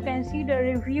you can see the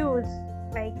reviews,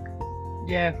 like,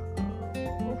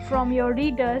 from your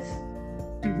readers.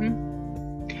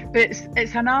 But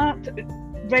it's an art.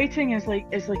 Writing is like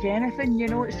anything,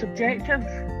 it's subjective.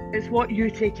 It's what you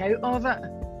take out of it.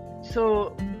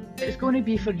 So it's going to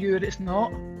be for you or it's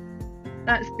not.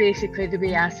 That's basically the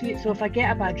way I see it. So if I get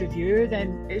a bad review,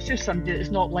 then it's just somebody that's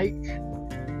not liked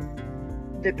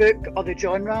the book or the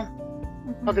genre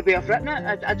or the way I've written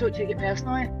it. I don't take it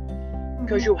personally.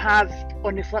 Because you'll have,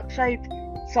 on the flip side,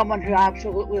 someone who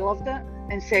absolutely loved it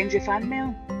and sends you fan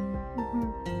mail,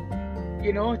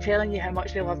 telling you how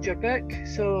much they loved your book.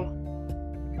 So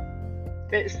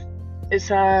it's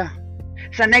a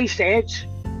nice edge.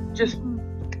 Just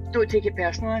don't take it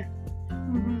personally.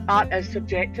 Art is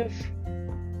subjective.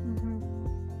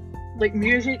 Like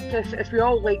music, if we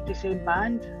all liked the same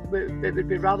band, it would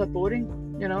be rather boring.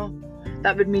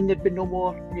 That would mean there'd be no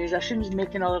more musicians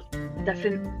making other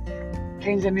different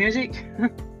kinds of music.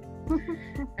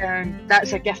 And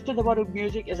that's a gift to the world.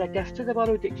 Music is a gift to the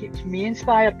world. It keeps me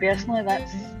inspired personally.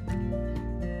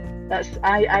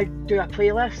 I do a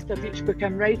playlist of each book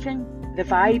I'm writing, the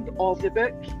vibe of the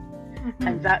book,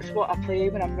 and that's what I play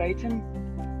when I'm writing,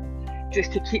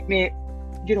 just to keep me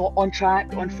on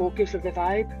track, on focus of the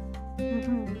vibe.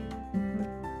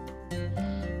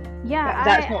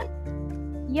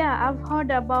 I've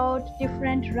heard about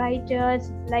different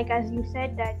writers, like as you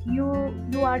said that you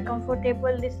are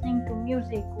comfortable listening to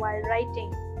music while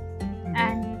writing,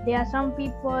 and there are some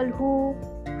people who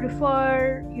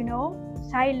prefer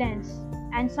silence,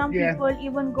 and some people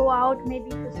even go out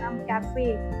maybe to some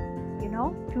cafe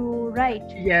to write.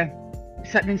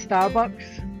 Sitting in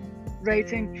Starbucks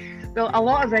writing. Well, a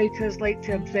lot of writers like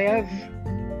to observe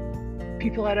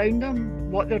people around them,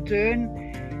 what they're doing.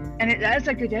 And it is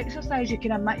a good exercise. You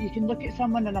can look at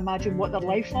someone and imagine what their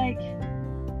life's like.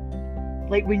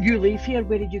 Like when you leave here,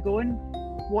 where are you going?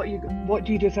 What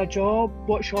do you do for a job?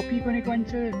 What shop are you going to go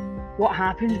into? What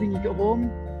happens when you get home?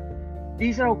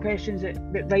 these are all questions that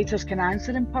writers can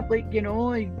answer in public. You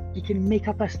know, you can make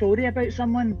up a story about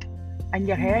someone in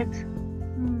your head.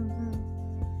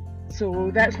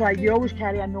 So that's why you always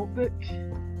carry a notebook.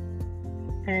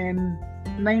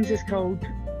 Mine's is called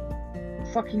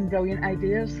Fucking Brilliant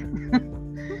Ideas.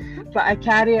 But I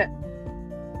carry it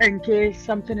in case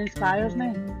something inspires me,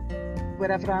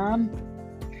 wherever I am.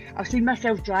 I've seen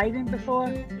myself driving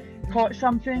before, caught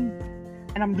something,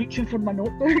 and I'm reaching for my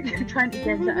notebook, trying to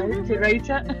get it out to write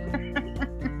it.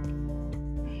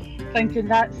 Thinking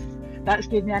that's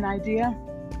gave me an idea.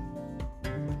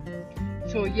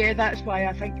 So yeah, that's why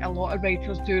I think a lot of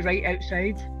writers do write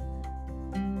outside.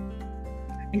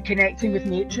 And connecting with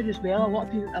nature as well.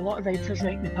 A lot of writers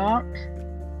write in the park.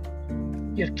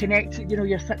 You're connected, you know,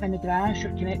 you're sitting in the grass,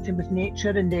 you're connecting with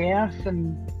nature and the earth,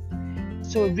 and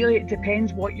so really it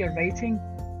depends what you're writing.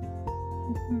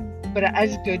 But it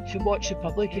is good to watch the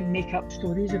public and make up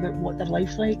stories about what their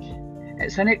life's like.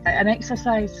 It's an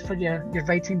exercise for your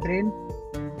writing brain.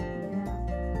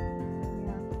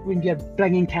 When you're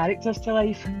bringing characters to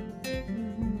life.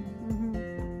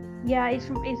 Yeah, it's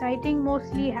I think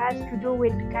mostly has to do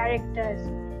with characters.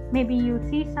 Maybe you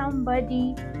see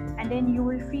somebody and then you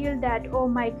will feel that, oh,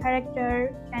 my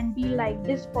character can be like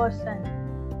this person,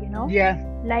 you know? Yeah.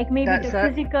 Like maybe the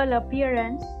physical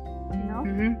appearance, you know?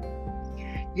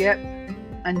 Yep.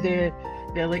 And the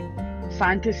like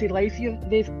fantasy life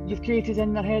you've created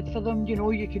in their head for them, you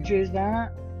know, you could use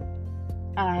that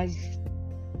as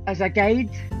a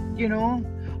guide, you know.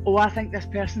 Oh, I think this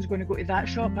person's going to go to that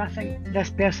shop. I think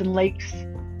this person likes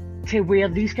to wear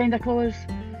these kind of clothes.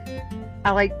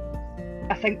 I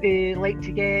think they like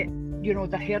to get, you know,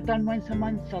 their hair done once a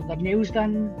month or their nails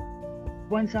done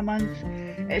once a month.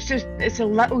 It's a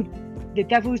little, the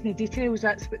devil's in the details.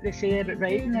 That's what they say about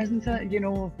writing, isn't it? You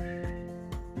know,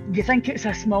 you think it's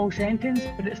a small sentence,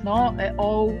 but it's not. It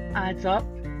all adds up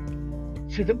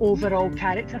to the overall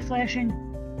character fleshing.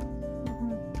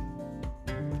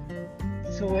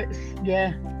 So it's,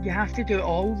 yeah, you have to do it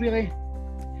all, really.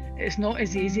 It's not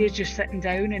as easy as just sitting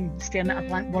down and staring at a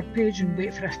blank word page and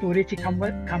wait for a story to come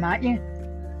at you.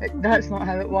 That's not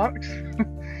how it works.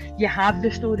 You have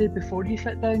the story before you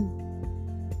sit down.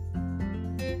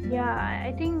 Yeah,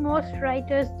 I think most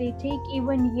writers, they take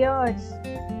even years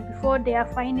before they are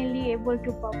finally able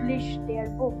to publish their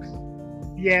books.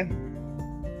 Yeah.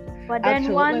 But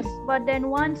then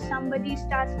once somebody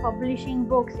starts publishing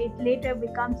books, it later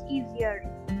becomes easier.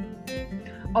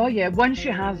 Oh yeah, once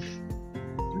you have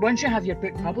your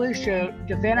book published, you're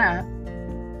then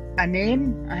a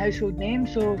name, a household name.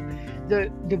 So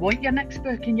they want your next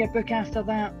book and your book after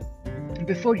that. And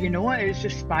before you know it, it's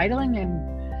just spiraling,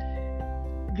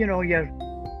 and you know, you're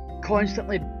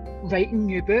constantly writing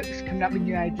new books, coming up with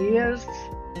new ideas.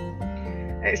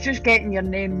 It's just getting your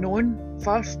name known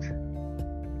first.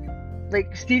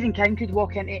 Like Stephen King could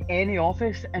walk into any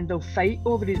office and they'll fight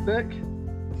over his book.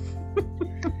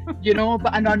 You know,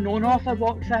 but an unknown author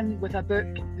walks in with a book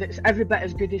that's every bit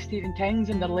as good as Stephen King's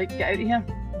and they're like, get out of here.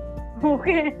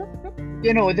 Okay.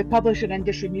 You know, the publishing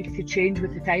industry needs to change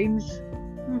with the times.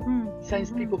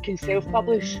 Since people can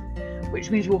self-publish,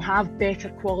 which means we'll have better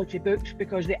quality books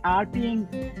because they are being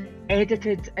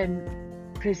edited and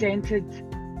presented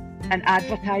and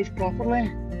advertised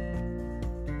properly.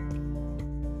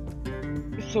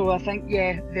 So I think,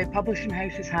 yeah, the publishing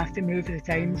houses have to move with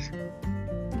the times.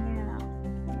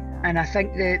 And I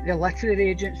think the literary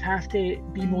agents have to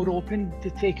be more open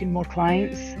to taking more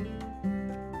clients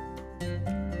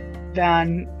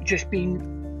than just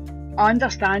being... I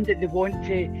understand that they want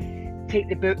to take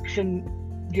the books and,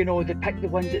 you know, they pick the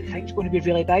ones that they think is going to be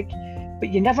really big, but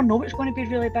you never know it's going to be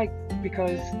really big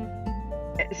because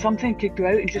something could go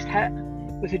out and just hit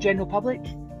with the general public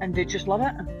and they just love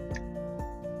it.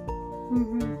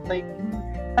 Like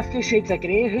 50 Shades of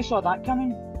Grey, who saw that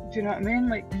coming? Do you know what I mean?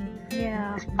 Like,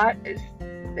 yeah,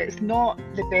 it's not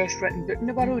the best written book in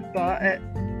the world, but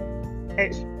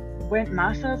it went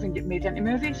massive and get made into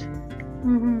movies.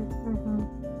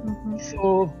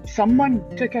 So someone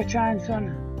took a chance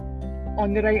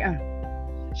on the writer.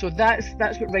 So that's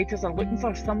what writers are looking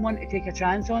for, someone to take a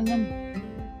chance on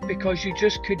them, because you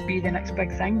just could be the next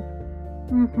big thing.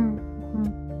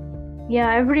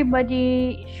 Yeah,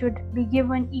 everybody should be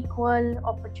given equal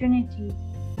opportunity.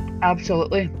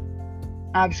 Absolutely.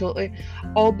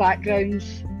 All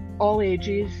backgrounds, all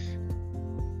ages,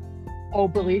 all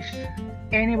beliefs.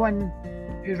 Anyone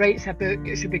who writes a book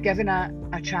should be given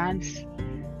a chance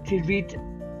to read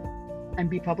and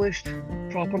be published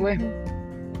properly.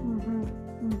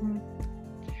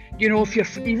 You know, if you're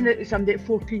even somebody at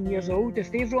 14 years old,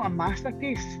 if they wrote a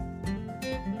masterpiece,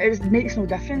 it makes no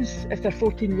difference if they're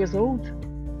 14 years old.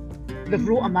 They've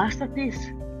wrote a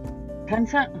masterpiece,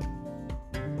 print it,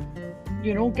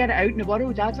 you know, get it out in the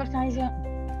world, advertise it.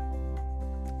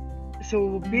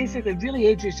 So basically, really,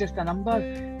 age is just a number.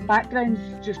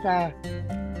 Background's just a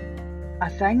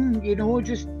thing, you know.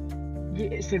 Just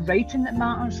it's the writing that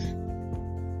matters.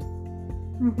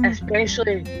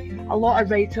 Especially, a lot of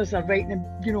writers are writing,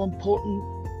 you know, important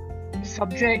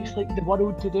subjects like the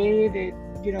world today, the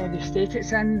state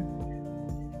it's in,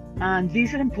 and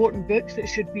these are important books that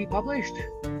should be published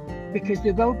because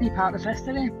they will be part of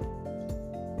history.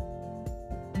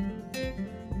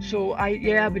 So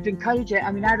I would encourage it.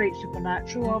 I mean, I write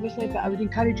supernatural, obviously, but I would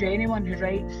encourage anyone who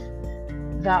writes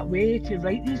that way to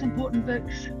write these important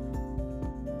books,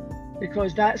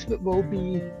 because that's what will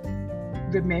be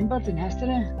remembered in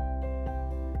history,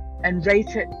 and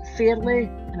write it fairly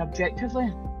and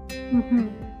objectively.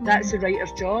 That's the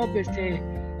writer's job, is to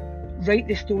write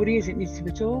the story as it needs to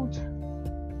be told.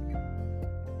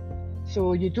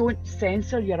 So you don't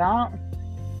censor your art,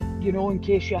 you know, in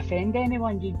case you offend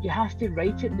anyone. You have to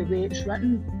write it the way it's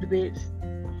written, the way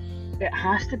it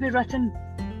has to be written.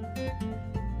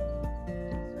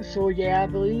 So yeah, I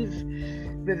believe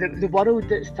the world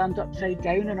that's turned upside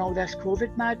down and all this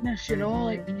COVID madness, you know,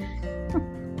 like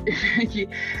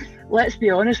let's be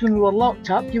honest, when we were locked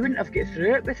up, you wouldn't have got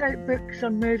through it without books or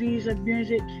movies or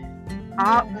music.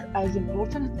 Art is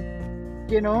important,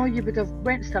 you know. You would have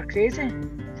went stir crazy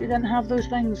if you didn't have those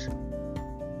things.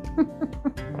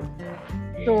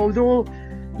 So although,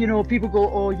 you know, people go,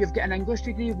 oh, you've got an English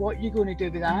degree, what are you going to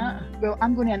do with that? Well,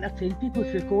 I'm going to entertain people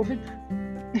through COVID.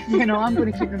 You know, I'm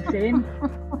going to keep them sane.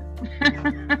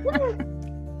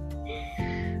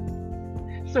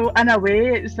 So in a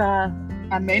way, it's a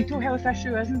mental health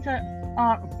issue, isn't it,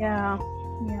 art? Yeah.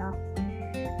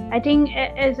 I think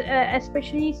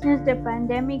especially since the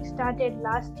pandemic started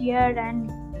last year,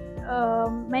 and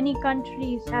many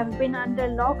countries have been under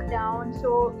lockdown,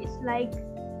 so it's like,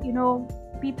 you know,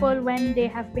 people, when they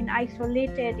have been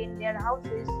isolated in their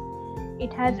houses,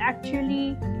 it has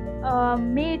actually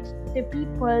made the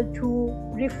people to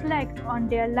reflect on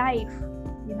their life,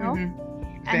 you know.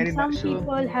 And some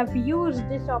people have used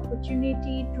this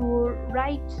opportunity to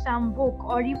write some book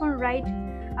or even write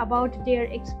about their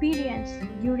experience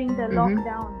during the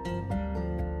lockdown.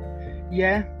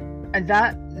 Yeah, and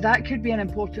that could be an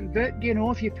important book, you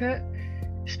know, if you put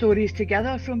stories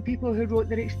together from people who wrote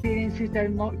their experiences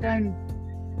during lockdown.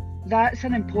 That's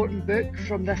an important book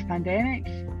from this pandemic.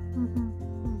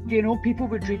 You know, people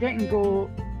would read it and go,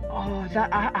 oh,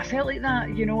 that I felt like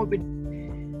that, you know, it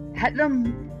would hit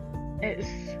them. It's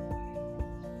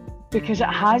because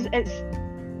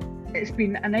it's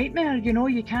been a nightmare, you know.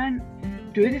 You can't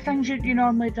do the things you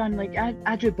normally done. Like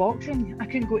I do boxing, I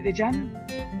couldn't go to the gym,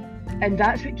 and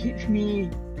that's what keeps me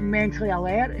mentally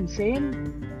alert and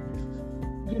sane.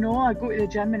 You know, I go to the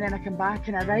gym and then I come back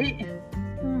and I write.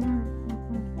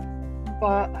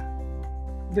 But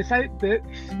without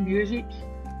books, music,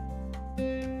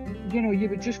 you know, you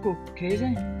would just go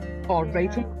crazy, or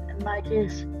writing in my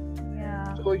case.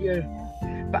 So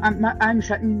but I'm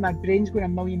sitting, my brain's going a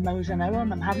million miles an hour,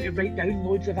 and I'm having to write down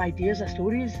loads of ideas of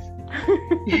stories.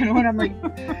 You know, and I'm like,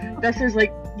 this is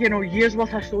like, you know, years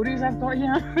worth of stories I've got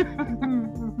here.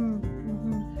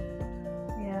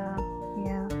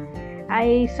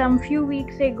 Some few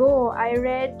weeks ago, I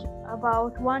read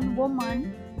about one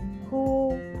woman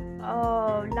who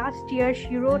last year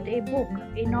she wrote a book,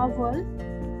 a novel,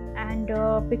 and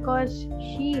because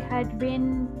she had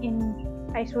been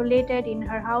isolated in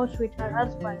her house with her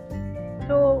husband,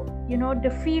 so, you know, the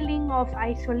feeling of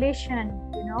isolation,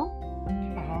 you know,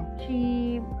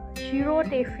 she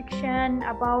wrote a fiction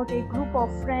about a group of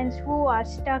friends who are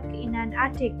stuck in an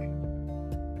attic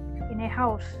in a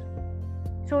house.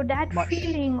 So that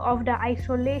feeling of the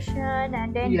isolation,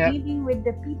 and then dealing with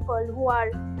the people who are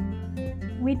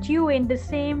with you in the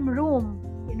same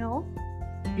room, you know.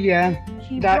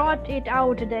 She brought it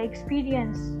out, the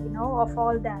experience, you know, of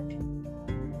all that.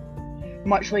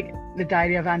 Much like the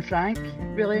Diary of Anne Frank,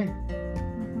 really.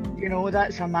 You know,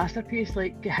 that's a masterpiece,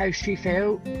 like how she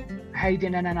felt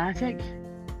hiding in an attic.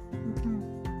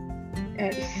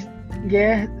 It's,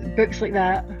 books like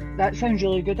that. That sounds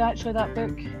really good, actually, that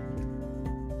book.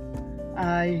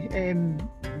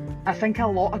 I think a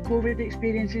lot of COVID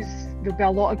experiences, there'll be a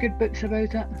lot of good books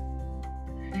about it.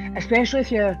 Especially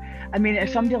if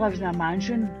somebody lives in a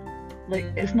mansion, like,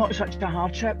 it's not such a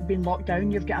hardship being locked down.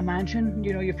 You've got a mansion,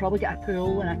 you know, you've probably got a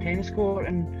pool and a tennis court,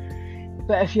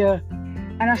 but if you're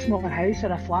in a smaller house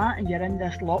or a flat and you're in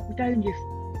this lockdown,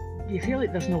 you feel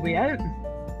like there's no way out.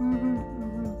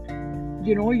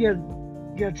 You know,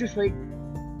 you're just like,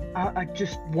 I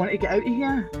just want to get out of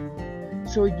here.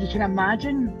 So you can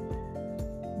imagine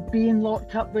being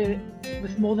locked up with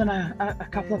more than a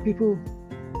couple of people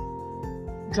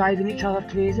driving each other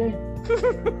crazy,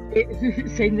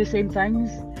 saying the same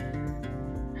things.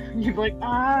 You're like,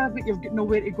 but you've got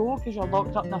nowhere to go because you're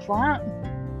locked up in a flat.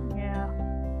 Yeah.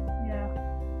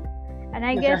 And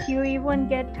I guess you even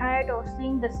get tired of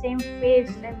seeing the same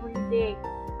face every day.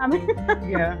 I mean,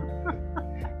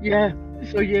 yeah.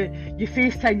 So you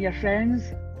FaceTime your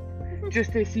friends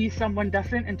just to see someone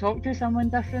different and talk to someone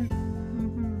different.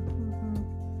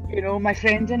 You know, my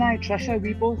friend and I, Trisha,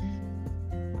 we both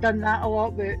done that a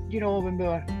lot. But you know, when we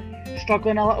were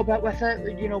struggling a little bit with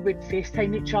it, you know, we'd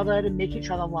FaceTime each other and make each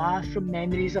other laugh from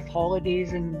memories of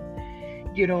holidays and,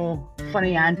 you know,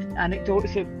 funny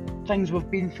anecdotes of things we've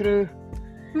been through.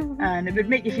 And it would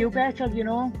make you feel better, you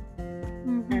know.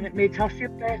 And it made her feel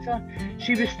better.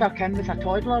 She was stuck in with a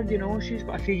toddler, you know, she's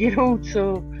got a 3-year-old,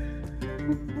 so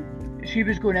she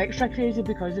was going extra crazy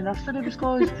because the nursery was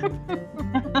closed.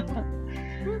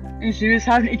 And she was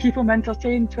having to keep him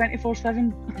entertained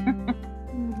 24/7.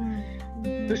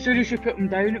 As soon as you put him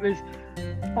down, it was,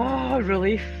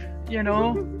 relief, you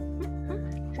know.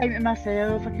 Time to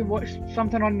myself, I can watch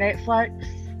something on Netflix,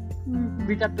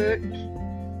 read a book.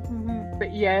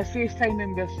 But yeah,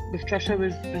 FaceTiming with Trisha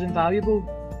was invaluable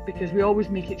because we always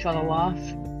make each other laugh,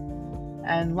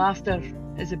 and laughter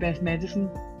is the best medicine.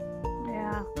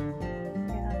 Yeah,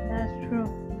 that's true.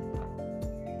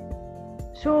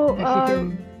 So,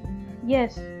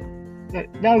 yes.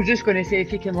 I was just going to say,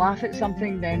 if you can laugh at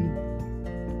something, then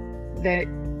that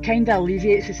kind of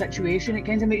alleviates the situation. It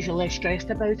kind of makes you less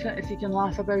stressed about it if you can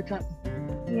laugh about it.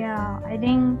 Yeah, I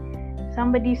think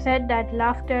somebody said that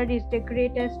laughter is the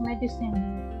greatest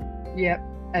medicine. Yeah,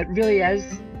 it really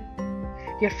is.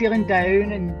 You're feeling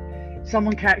down and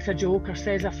someone cracks a joke or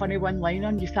says a funny one-liner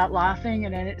and you start laughing,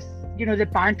 and then it's, you know, the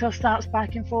banter starts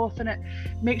back and forth and it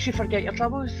makes you forget your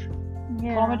troubles.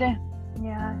 Yeah. Comedy.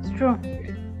 Yeah, it's true.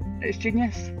 It's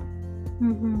genius.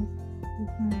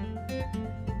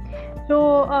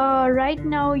 So right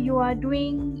now is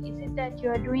it that you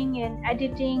are doing an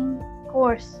editing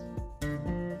course?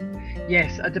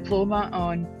 Yes, a diploma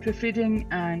on proofreading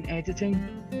and editing.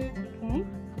 Okay.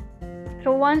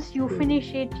 So once you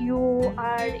finish it, you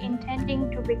are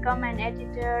intending to become an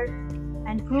editor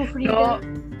and proofreader?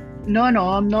 No,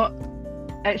 I'm not.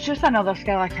 It's just another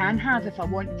skill I can have if I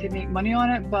want to make money on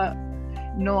it. But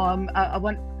no, I'm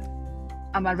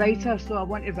a writer, so I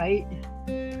want to write.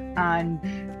 And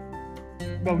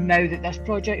well, now that this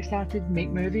project started, make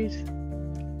movies.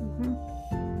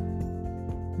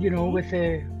 You know, with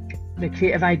the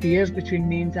creative ideas between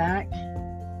me and Zach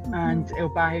and El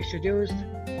Bahi Studios.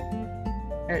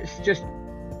 It's just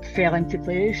fell into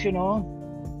place, you know.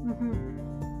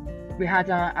 We had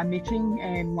a meeting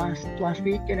last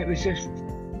week, and it was just,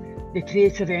 the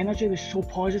creative energy was so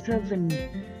positive, and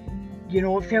you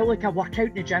know, it felt like a workout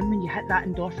in the gym when you hit that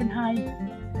endorphin high.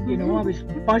 You know, I was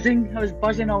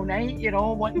buzzing all night, you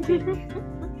know, wanting to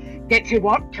get to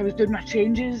work. I was doing my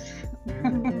changes.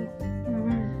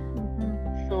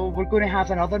 So we're going to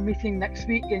have another meeting next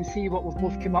week and see what we've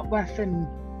both come up with, and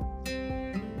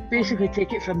basically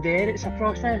take it from there. It's a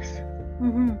process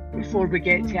before we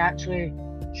get to actually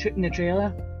shooting the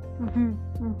trailer.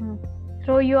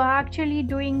 So you are actually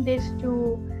doing this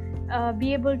to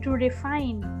be able to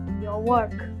refine your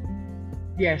work?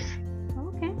 Yes.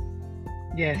 Okay.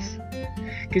 Yes.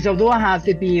 Because although I have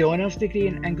the BA Honours degree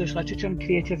in English Literature and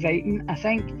Creative Writing, I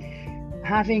think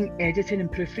having editing and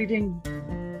proofreading,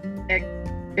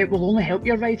 it will only help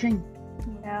your writing.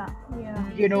 Yeah.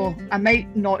 You know, I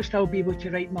might not still be able to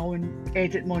edit my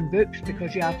own books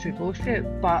because you are too close to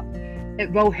it, but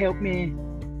it will help me,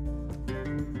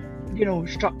 you know,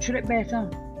 structure it better.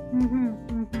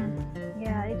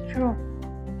 Yeah, it's true.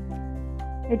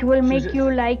 It will make you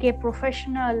like a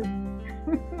professional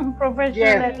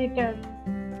editor.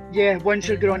 Yeah, once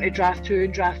you're going on to draft 2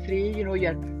 and draft 3, you know,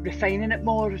 you're refining it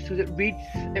more so that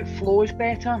it flows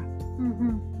better.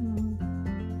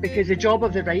 Because the job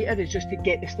of the writer is just to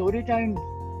get the story down,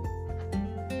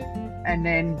 and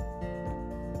then,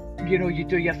 you know, you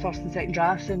do your first and second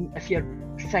drafts, and if you're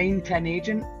signed to an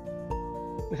agent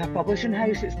with a publishing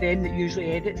house, it's them that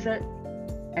usually edits it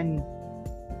and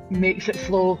makes it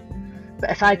flow.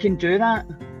 But if I can do that,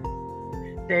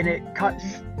 then it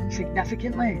cuts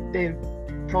significantly the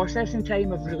processing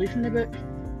time of releasing the book.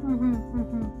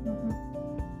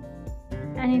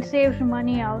 And it saves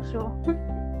money also.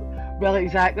 Well,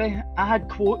 exactly. I had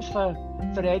quotes for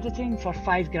editing for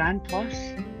 $5,000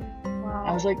 plus. Wow.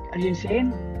 I was like, are you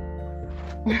insane?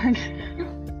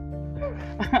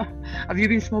 Have you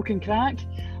been smoking crack?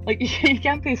 Like, you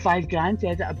can't pay $5,000 to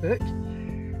edit a book.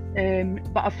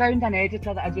 But I found an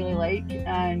editor that I really like,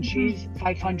 and she's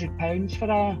 £500 for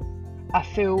a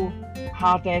full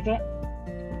hard edit.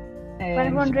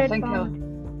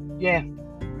 £500? Yeah.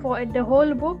 For the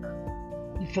whole book?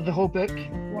 For the whole book.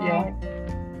 Wow. Yeah.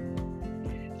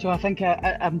 So I think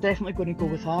I'm definitely going to go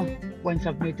with her once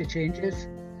I've made the changes.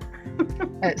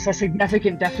 It's a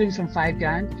significant difference from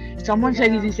 £5,000. Someone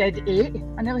said even said 8.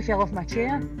 I nearly fell off my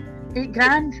chair.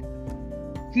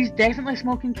 £8,000. He's definitely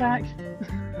smoking crack.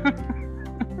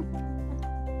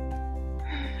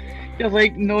 You're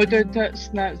like, no, dude,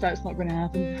 that's not going to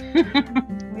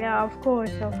happen. Yeah, of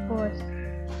course.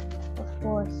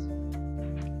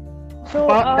 So,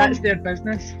 but that's their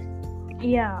business.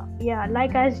 Yeah.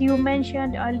 Like as you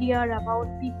mentioned earlier about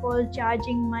people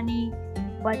charging money,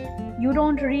 but you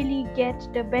don't really get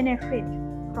the benefit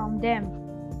from them,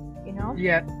 you know?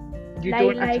 Yeah, you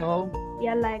don't at all.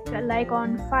 Yeah, like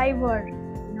on Fiverr,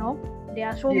 you know, there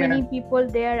are so many people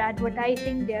there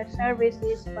advertising their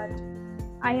services, but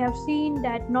I have seen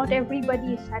that not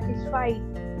everybody is satisfied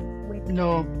with.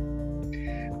 No,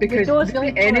 because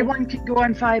really anyone can go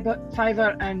on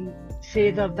Fiverr and say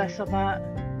they're this or that,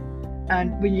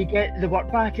 and when you get the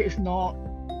work back, it's not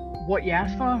what you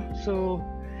asked for. So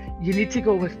you need to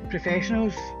go with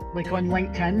professionals, like on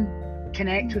LinkedIn,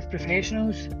 connect with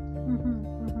professionals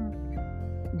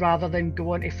rather than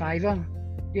go on to Fiverr.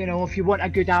 You know, if you want a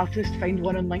good artist, find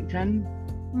one on LinkedIn.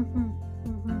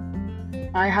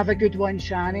 I have a good one,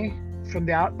 Shani, from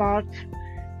the Art Bard.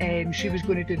 She was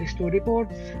going to do the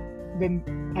storyboards.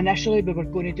 Initially, we were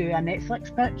going to do a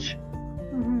Netflix pitch.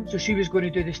 So she was going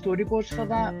to do the storyboards for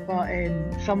that, but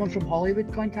someone from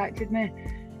Hollywood contacted me,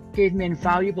 gave me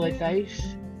invaluable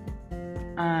advice,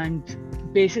 and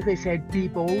basically said, be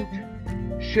bold,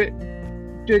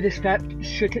 do the script,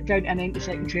 shoot it down to a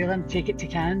 90-second trailer and take it to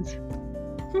Cannes.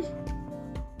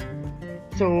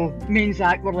 So me and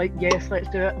Zach were like, yes, let's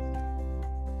do it.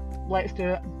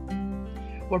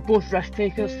 We're both risk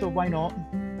takers, so why not?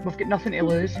 We've got nothing to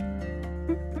lose.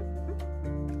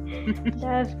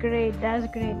 That's great,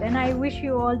 and I wish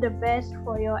you all the best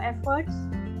for your efforts.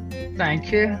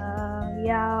 Thank you.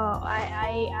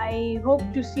 I hope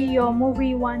to see your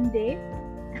movie one day.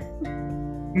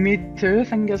 Me too,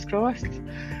 fingers crossed.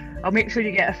 I'll make sure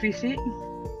you get a free seat.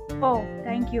 Oh,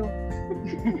 thank you.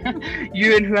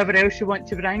 You and whoever else you want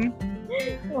to bring.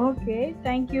 Okay,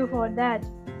 thank you for that.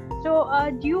 So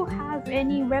do you have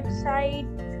any website?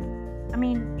 I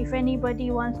mean, if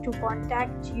anybody wants to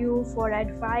contact you for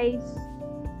advice?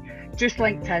 Just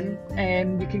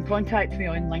LinkedIn. You can contact me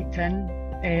on LinkedIn.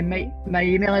 My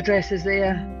email address is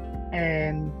there.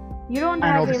 You don't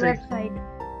have a website?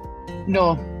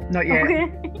 No, not yet.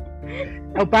 Okay.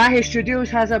 Albahi Studios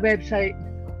has a website,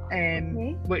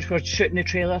 which we're shooting the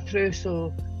trailer through.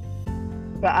 So,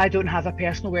 but I don't have a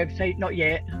personal website, not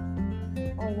yet.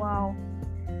 Oh wow.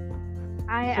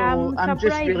 I am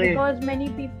surprised because many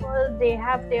people, they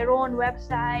have their own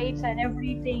websites and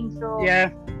everything. So yeah,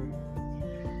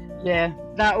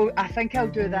 I think I'll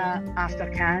do that after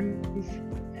Cannes,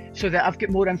 so that I've got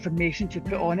more information to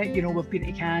put on it. You know, we've been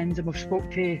to Cannes and we've spoke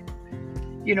to,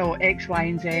 you know, X, Y,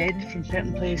 and Z from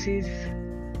certain places.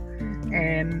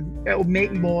 It'll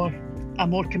make a more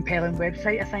compelling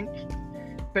website, I think.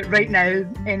 But right now,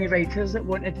 any writers that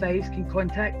want advice can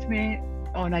contact me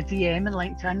on a DM in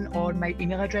LinkedIn, or my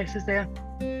email address is there.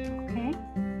 Okay.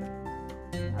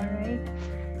 Alright.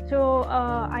 So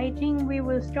I think we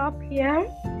will stop here.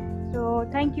 So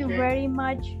thank you very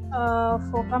much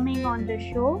for coming on the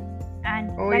show.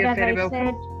 And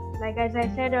like as I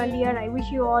said earlier, I wish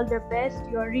you all the best.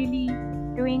 You're really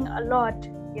doing a lot,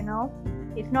 you know.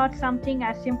 It's not something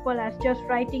as simple as just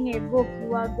writing a book.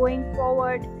 You are going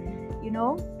forward, you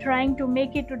know, trying to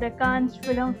make it to the Cannes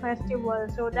Film Festival.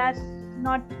 So that's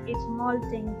not a small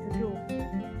thing to do.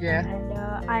 Yeah.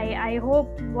 And I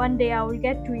hope one day I will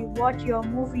get to watch your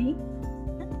movie.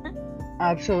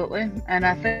 Absolutely. And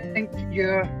I think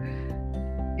your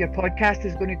podcast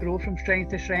is going to grow from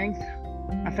strength to strength.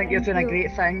 I think you're doing a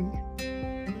great thing.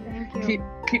 Thank you.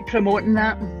 Keep promoting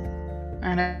that,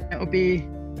 and it'll be,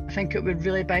 I think it will be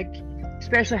really big,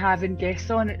 especially having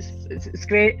guests on. It's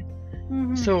great.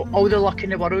 So all the luck in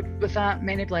the world with that.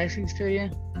 Many blessings to you.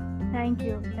 Thank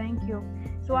you.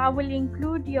 So I will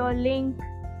include your link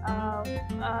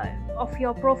of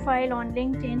your profile on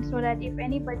LinkedIn, so that if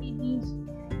anybody needs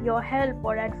your help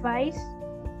or advice,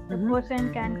 the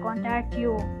person can contact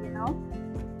you, you know.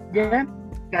 Yeah,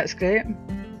 that's great.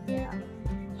 Yeah.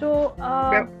 So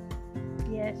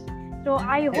yes. So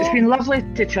I hope it's been lovely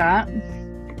to chat.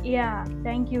 Yeah,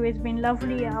 thank you. It's been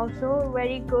lovely also.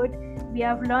 Very good. We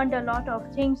have learned a lot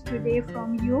of things today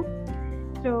from you.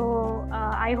 So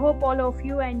I hope all of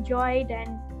you enjoyed,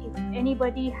 and if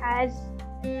anybody has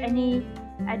any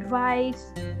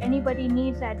advice, anybody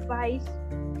needs advice,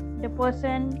 the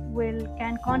person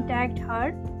can contact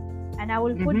her, and I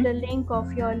will put the link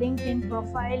of your LinkedIn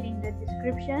profile in the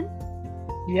description.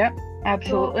 Yep,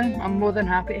 absolutely. I'm more than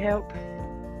happy to help.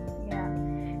 Yeah.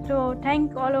 So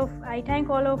I thank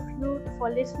all of you for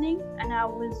listening, and I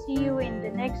will see you in the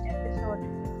next episode.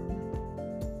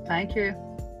 Thank you.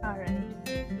 All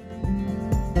right.